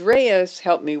Andreas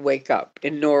helped me wake up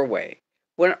in Norway.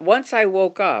 Once I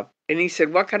woke up and he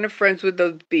said, "What kind of friends would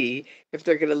those be if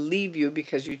they're going to leave you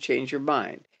because you change your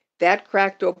mind?" That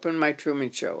cracked open my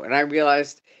Truman Show, and I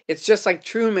realized it's just like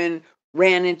Truman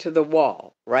ran into the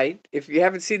wall, right? If you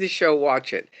haven't seen the show,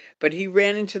 watch it. But he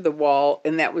ran into the wall,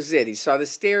 and that was it. He saw the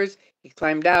stairs, he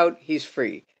climbed out, he's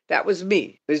free. That was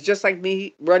me. It was just like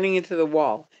me running into the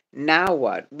wall. Now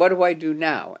what? What do I do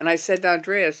now? And I said to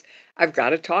Andreas, I've got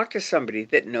to talk to somebody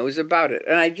that knows about it.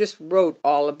 And I just wrote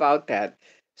all about that.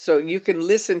 So you can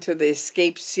listen to the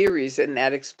Escape series and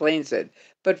that explains it.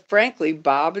 But frankly,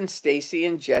 Bob and Stacy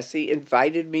and Jesse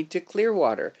invited me to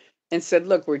Clearwater and said,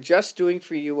 "Look, we're just doing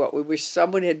for you what we wish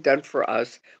someone had done for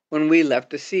us when we left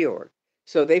the Sea Org."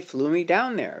 So they flew me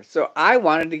down there. So I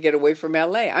wanted to get away from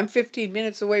LA. I'm 15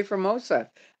 minutes away from Mosa.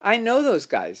 I know those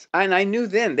guys. And I knew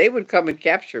then they would come and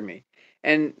capture me.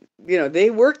 And they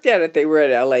worked at it. They were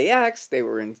at LAX, they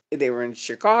were in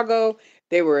Chicago,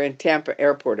 they were in Tampa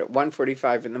Airport at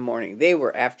 1:45 in the morning. They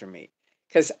were after me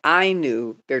because I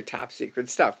knew their top secret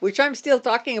stuff, which I'm still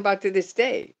talking about to this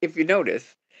day, if you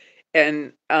notice.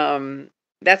 And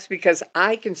that's because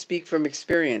I can speak from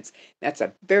experience. That's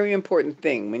a very important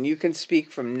thing when you can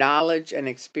speak from knowledge and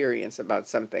experience about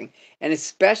something, and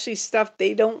especially stuff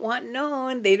they don't want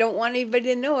known. They don't want anybody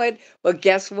to know it. Well,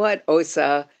 guess what,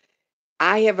 Osa?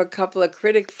 I have a couple of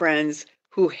critic friends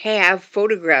who have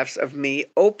photographs of me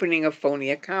opening a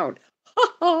phony account.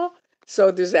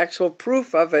 So there's actual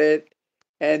proof of it.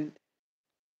 And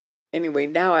anyway,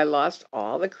 now I lost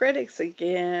all the critics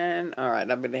again. All right,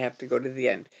 I'm going to have to go to the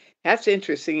end. That's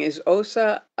interesting. Is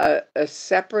OSA a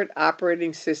separate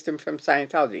operating system from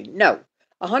Scientology? No.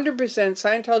 100%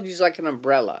 Scientology is like an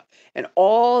umbrella. And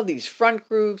all these front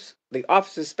groups, the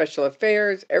Office of Special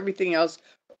Affairs, everything else,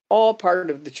 all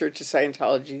part of the Church of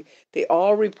Scientology. They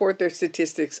all report their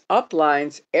statistics up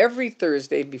lines every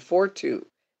Thursday before 2.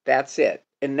 That's it.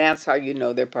 And that's how you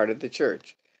know they're part of the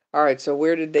church. All right, so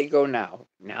where did they go now?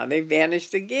 Now they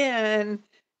vanished again.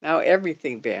 Now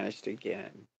everything vanished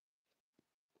again.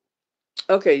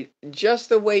 Okay, just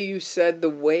the way you said, the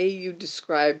way you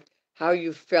described how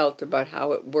you felt about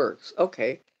how it works.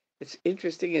 Okay, it's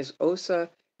interesting. Is OSA?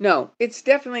 No, it's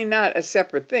definitely not a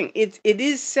separate thing. It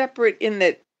is separate in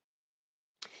that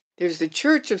there's the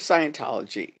Church of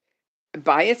Scientology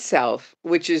by itself,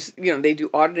 which is, they do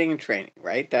auditing and training,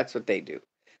 right? That's what they do.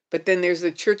 But then there's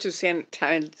the Church of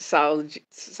Scientology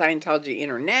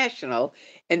International,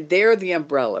 and they're the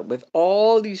umbrella with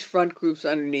all these front groups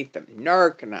underneath them: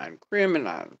 Narcanon,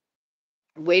 Criminon,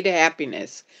 Way to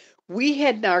Happiness. We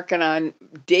had Narcanon,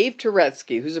 Dave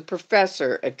Turetsky, who's a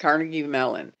professor at Carnegie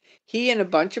Mellon. He and a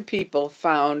bunch of people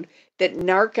found that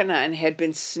Narcanon had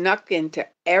been snuck into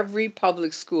every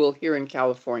public school here in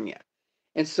California.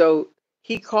 And so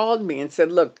he called me and said,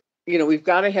 "Look, we've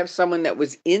got to have someone that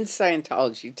was in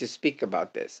Scientology to speak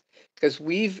about this because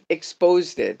we've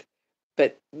exposed it,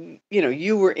 but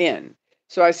you were in."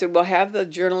 So I said, "Well, have the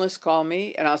journalist call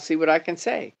me and I'll see what I can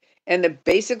say." And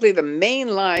basically the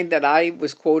main line that I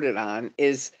was quoted on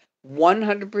is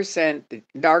 100% the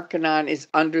Narcanon is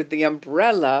under the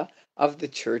umbrella of the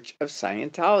Church of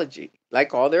Scientology,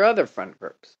 like all their other front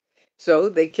groups. So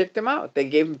they kicked him out. They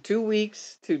gave him 2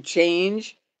 weeks to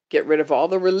change, get rid of all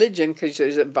the religion, because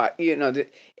there's about,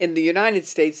 in the United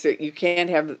States that you can't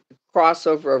have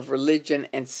crossover of religion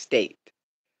and state.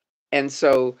 And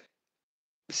so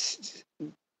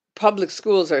public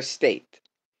schools are state,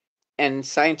 and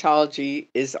Scientology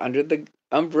is under the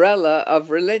umbrella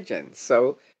of religion.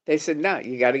 So they said, "No,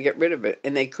 you got to get rid of it,"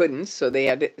 and they couldn't. So they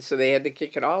had to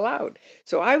kick it all out.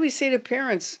 So I always say to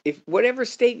parents, if whatever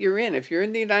state you're in, if you're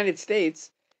in the United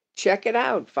States, check it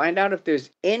out. Find out if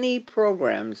there's any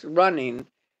programs running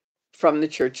from the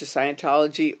Church of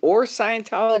Scientology or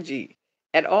Scientology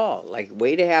at all, like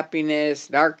Way to Happiness,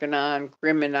 Narcanon,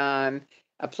 Criminon,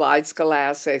 Applied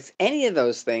Scholastics, any of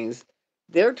those things.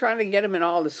 They're trying to get them in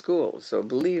all the schools. So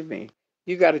believe me,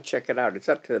 you got to check it out. It's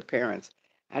up to the parents.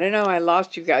 I don't know. I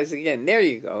lost you guys again. There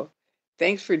you go.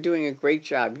 Thanks for doing a great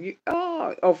job.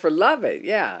 For Love It.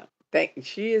 Yeah.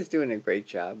 She is doing a great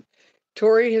job.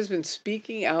 Tori has been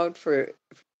speaking out for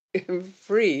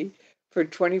free for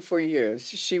 24 years.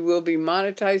 She will be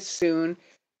monetized soon.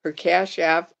 Her Cash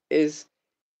App is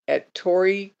at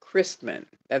Tory Christman.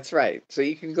 That's right. So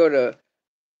you can go to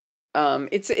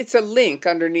it's a link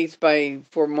underneath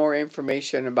for more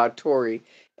information about Tori,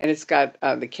 and it's got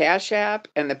the Cash App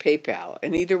and the PayPal,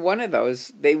 and either one of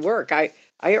those they work. I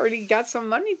already got some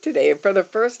money today for the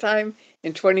first time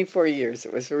in 24 years.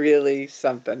 It was really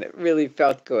something. It really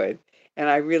felt good, and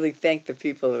I really thank the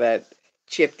people that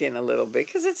chipped in a little bit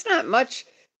because it's not much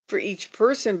for each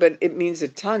person, but it means a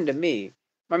ton to me.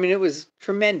 I mean, it was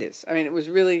tremendous. I mean, it was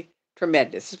really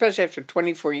tremendous, especially after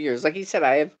 24 years. Like he said,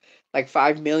 I have like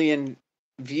 5 million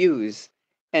views,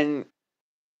 and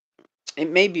it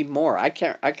may be more. I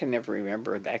can never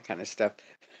remember that kind of stuff.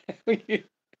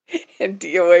 And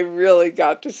DOA really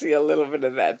got to see a little bit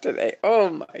of that today. Oh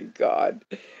my God.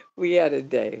 We had a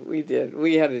day. We did.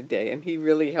 We had a day, and he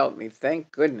really helped me.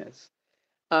 Thank goodness.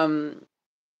 Okay,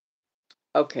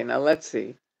 now let's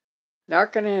see.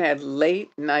 Narcanon had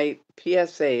late night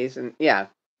PSAs and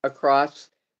across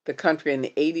the country in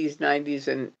the 80s, 90s,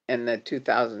 and the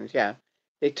 2000s. Yeah.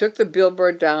 They took the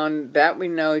billboard down. That we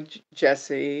know,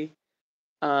 Jesse.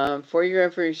 For your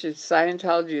information,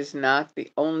 Scientology is not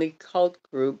the only cult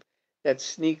group that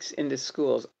sneaks into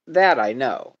schools. That I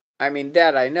know. I mean,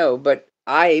 that I know, but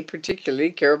I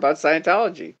particularly care about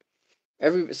Scientology.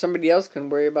 Somebody else can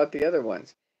worry about the other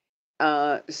ones.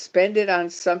 Spend it on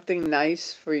something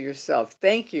nice for yourself.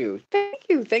 Thank you. Thank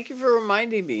you. Thank you for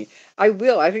reminding me. I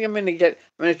will. I think I'm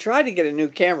gonna try to get a new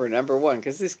camera, number one,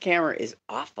 because this camera is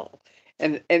awful.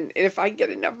 And if I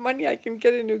get enough money, I can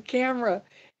get a new camera.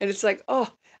 And it's like,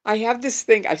 oh, I have this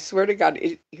thing, I swear to God,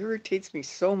 it irritates me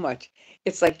so much.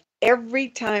 It's like every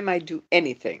time I do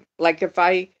anything, like if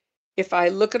I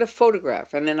look at a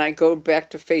photograph and then I go back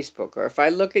to Facebook, or if I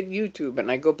look at YouTube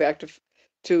and I go back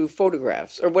to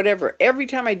photographs or whatever. Every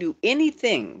time I do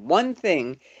anything, one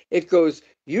thing, it goes,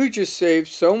 you just saved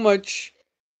so much,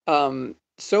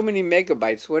 so many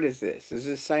megabytes. What is this? Is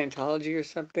this Scientology or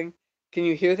something? Can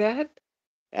you hear that?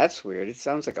 That's weird. It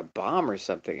sounds like a bomb or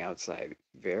something outside.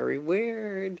 Very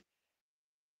weird.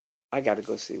 I got to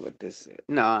go see what this is.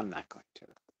 No, I'm not going to.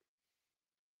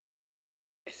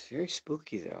 It's very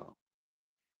spooky, though.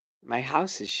 My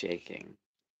house is shaking.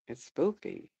 It's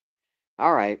spooky.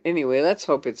 All right. Anyway, let's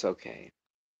hope it's okay.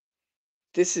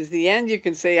 This is the end. You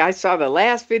can say, I saw the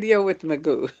last video with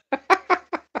Magoo.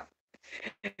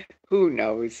 Who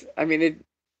knows? I mean,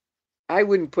 I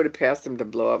wouldn't put it past them to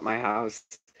blow up my house.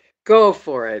 Go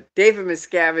for it. David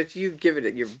Miscavige, you give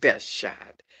it your best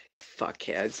shot.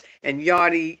 Fuckheads. And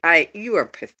Yachty, you are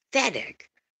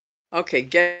pathetic. Okay,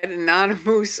 get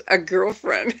Anonymous a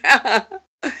girlfriend. I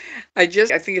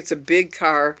think it's a big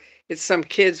car. It's some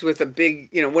kids with a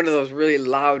big, one of those really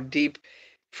loud, deep.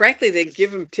 Frankly, they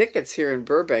give them tickets here in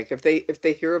Burbank if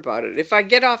they hear about it. If I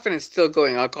get off and it's still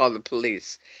going, I'll call the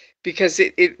police because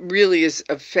it really is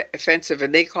offensive,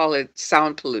 and they call it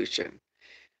sound pollution.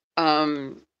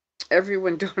 Um,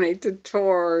 Everyone donate to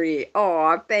Tori.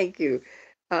 Oh, thank you.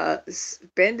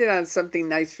 Spend it on something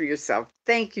nice for yourself.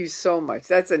 Thank you so much.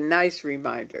 That's a nice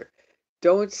reminder.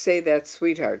 Don't say that,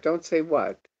 sweetheart. Don't say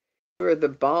what? For the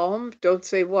balm, don't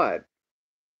say what?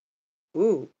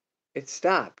 Ooh, it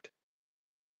stopped.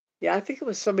 Yeah, I think it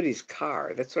was somebody's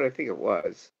car. That's what I think it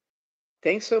was.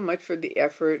 Thanks so much for the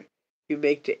effort you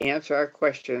make to answer our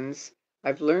questions.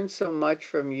 I've learned so much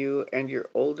from you and your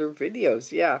older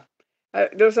videos. Yeah,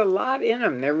 there's a lot in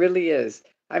them. There really is.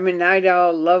 I'm a night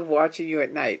owl. Love watching you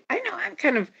at night. I know I'm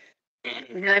kind of,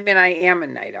 I mean, I am a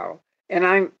night owl,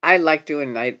 and I like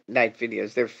doing night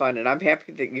videos. They're fun, and I'm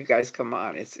happy that you guys come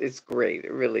on. It's great.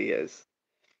 It really is.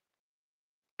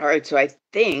 All right, so I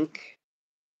think.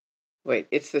 Wait,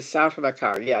 it's the sound from a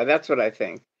car. Yeah, that's what I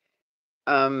think.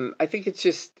 I think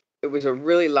it was a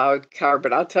really loud car,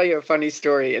 but I'll tell you a funny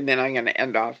story and then I'm going to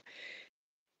end off.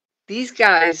 These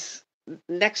guys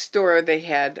next door, they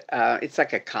had, it's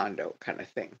like a condo kind of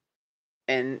thing.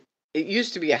 And it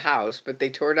used to be a house, but they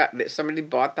tore it out. Somebody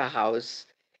bought the house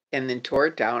and then tore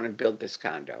it down and built this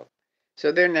condo.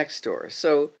 So they're next door.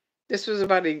 So this was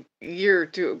about a year or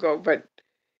two ago, but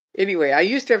anyway, I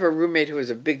used to have a roommate who was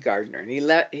a big gardener, and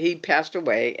he passed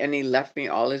away and he left me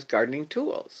all his gardening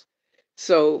tools.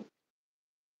 So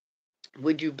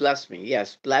would you bless me?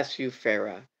 Yes, bless you,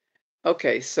 Farah.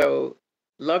 Okay, so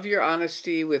love your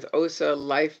honesty with Osa.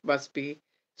 Life must be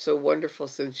so wonderful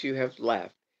since you have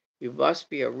left. You must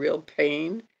be a real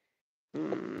pain.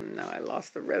 No, I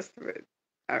lost the rest of it.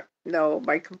 No,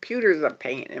 my computer's a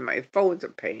pain and my phone's a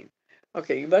pain.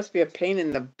 Okay, you must be a pain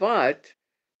in the butt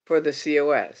for the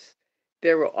COS.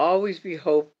 There will always be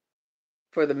hope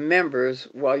for the members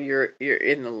while you're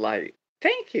in the light.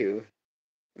 Thank you.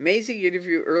 Amazing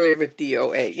interview earlier with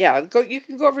DOA. Yeah, you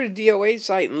can go over to DOA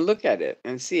site and look at it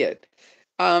and see it.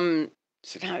 So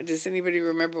now, does anybody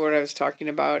remember what I was talking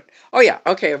about? Oh yeah,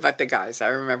 okay, about the guys. I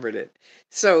remembered it.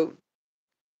 So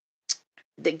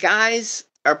the guys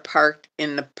are parked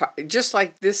in just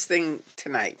like this thing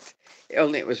tonight.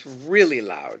 Only it was really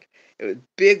loud. It was a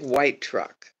big white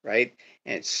truck, right?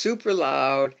 And it's super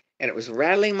loud, and it was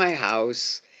rattling my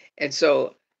house. And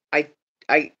so I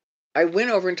I I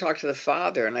went over and talked to the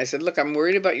father, and I said, "Look, I'm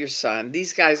worried about your son.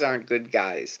 These guys aren't good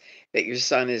guys that your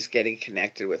son is getting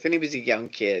connected with." And he was a young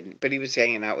kid, but he was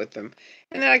hanging out with them.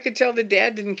 And then I could tell the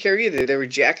dad didn't care either. They were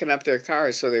jacking up their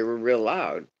cars, so they were real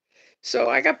loud.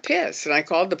 So I got pissed and I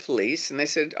called the police and they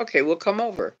said, okay, we'll come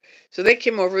over. So they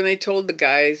came over and they told the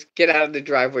guys, get out of the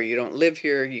driveway. You don't live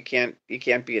here. You can't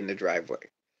be in the driveway.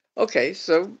 Okay,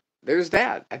 so there's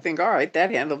that. I think, all right,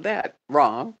 that handled that.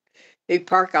 Wrong. They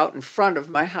park out in front of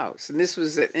my house. And this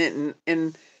was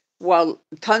in while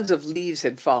tons of leaves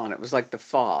had fallen. It was like the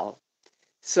fall.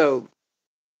 So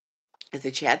if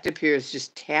the chat appears,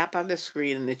 just tap on the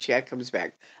screen and the chat comes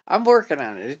back. I'm working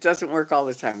on it. It doesn't work all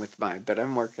the time with mine, but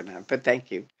I'm working on it. But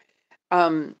thank you.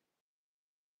 Um,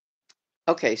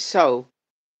 okay, so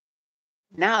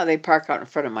now they park out in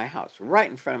front of my house, right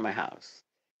in front of my house.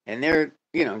 And they're,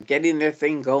 getting their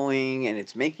thing going and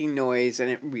it's making noise and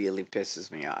it really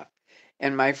pisses me off.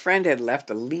 and my friend had left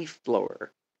a leaf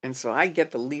blower, and so I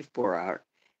get the leaf blower out,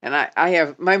 and I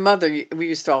have my mother. We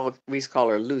used to call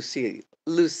her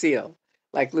Lucille,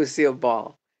 like Lucille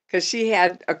Ball, because she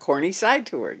had a corny side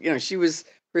to her. She was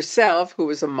herself, who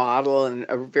was a model and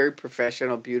a very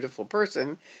professional, beautiful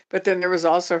person. But then there was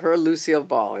also her Lucille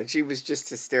Ball, and she was just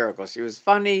hysterical. She was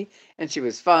funny and she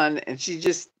was fun, and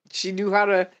she knew how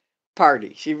to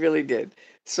party. She really did.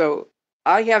 So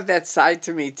I have that side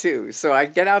to me too. So I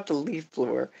get out the leaf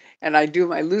blower and I do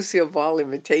my Lucille Ball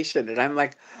imitation, and I'm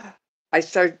like, I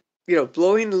start,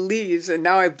 blowing the leaves, and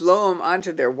now I blow them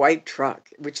onto their white truck,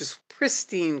 which is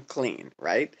pristine clean,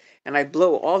 right? And I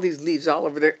blow all these leaves all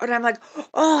over there, and I'm like,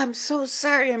 "Oh, I'm so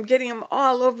sorry. I'm getting them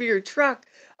all over your truck.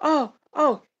 Oh,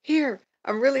 here.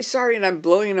 I'm really sorry." And I'm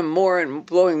blowing them more and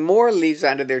blowing more leaves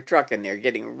onto their truck, and they're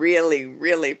getting really,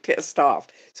 really pissed off.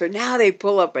 So now they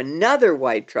pull up another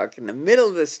white truck in the middle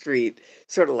of the street,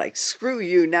 sort of like, "Screw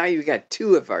you. Now you got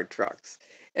two of our trucks."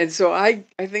 And so I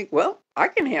think, well, I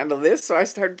can handle this. So I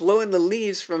start blowing the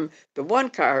leaves from the one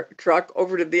car truck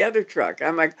over to the other truck.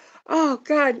 I'm like, "Oh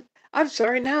God, I'm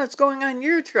sorry. Now it's going on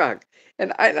your truck."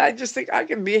 And I just think I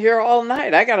can be here all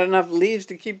night. I got enough leaves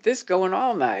to keep this going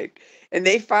all night. And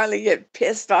they finally get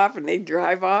pissed off and they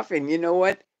drive off. And you know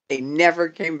what? They never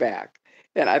came back.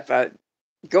 And I thought,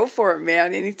 go for it,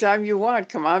 man. Anytime you want,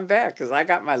 come on back, because I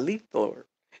got my leaf blower.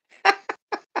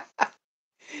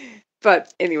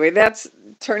 But anyway, that's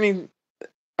turning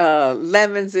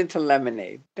lemons into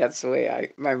lemonade. That's the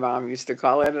way my mom used to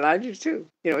call it, and I do too.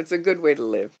 It's a good way to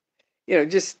live.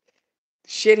 Just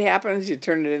shit happens, you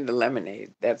turn it into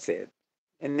lemonade. That's it.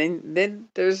 And then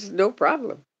there's no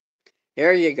problem.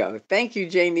 There you go. Thank you,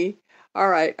 Janie. All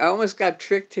right, I almost got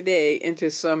tricked today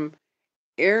into some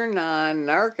Ernon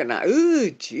Narconon. Ooh,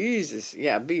 Jesus.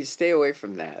 Yeah, stay away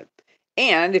from that.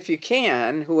 And if you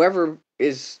can, whoever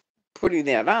is putting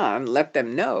that on, let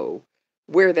them know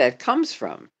where that comes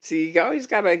from. See, you always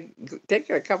got to take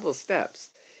a couple of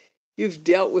steps. You've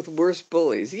dealt with worse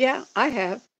bullies. Yeah, I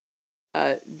have.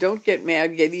 Don't get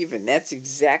mad, get even. That's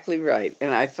exactly right.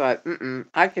 And I thought,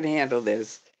 I can handle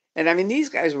this. And I mean, these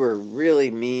guys were really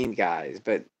mean guys,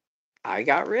 but I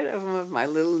got rid of them with my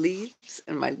little leaves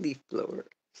and my leaf blower.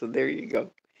 So there you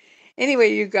go.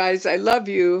 Anyway, you guys, I love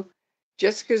you.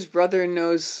 Jessica's brother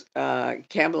knows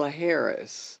Kamala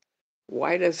Harris.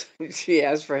 Why does she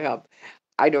ask for help?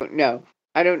 I don't know.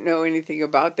 I don't know anything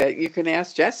about that. You can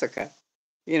ask Jessica.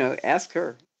 Ask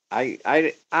her.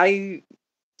 I,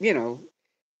 you know,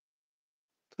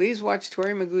 please watch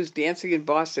Tori Magoo's Dancing in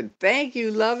Boston. Thank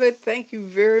you, love it. Thank you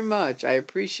very much. I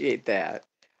appreciate that.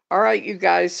 All right, you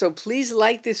guys. So please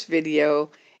like this video.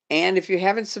 And if you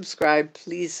haven't subscribed,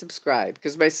 please subscribe,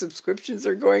 because my subscriptions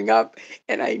are going up.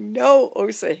 And I know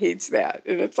Osa hates that.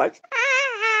 And it's like,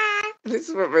 ah! This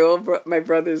is what my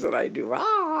brothers and I do.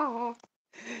 Ah!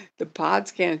 The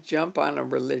pods can't jump on a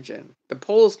religion. The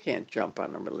poles can't jump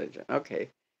on a religion. Okay.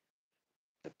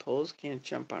 The poles can't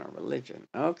jump on a religion.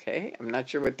 Okay. I'm not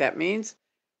sure what that means.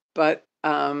 But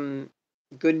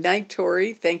good night,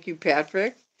 Tori. Thank you,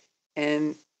 Patrick.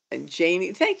 And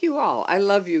Janie, thank you all. I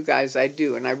love you guys. I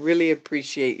do. And I really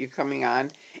appreciate you coming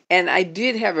on. And I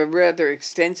did have a rather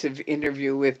extensive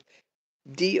interview with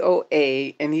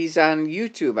DOA, and he's on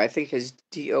YouTube. I think his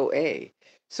DOA.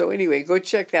 So anyway, go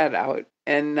check that out,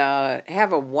 and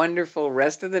have a wonderful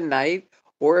rest of the night.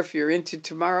 Or if you're into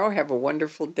tomorrow, have a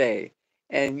wonderful day.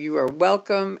 And you are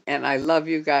welcome, and I love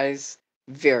you guys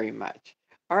very much.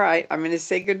 All right, I'm going to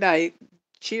say good night.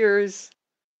 Cheers.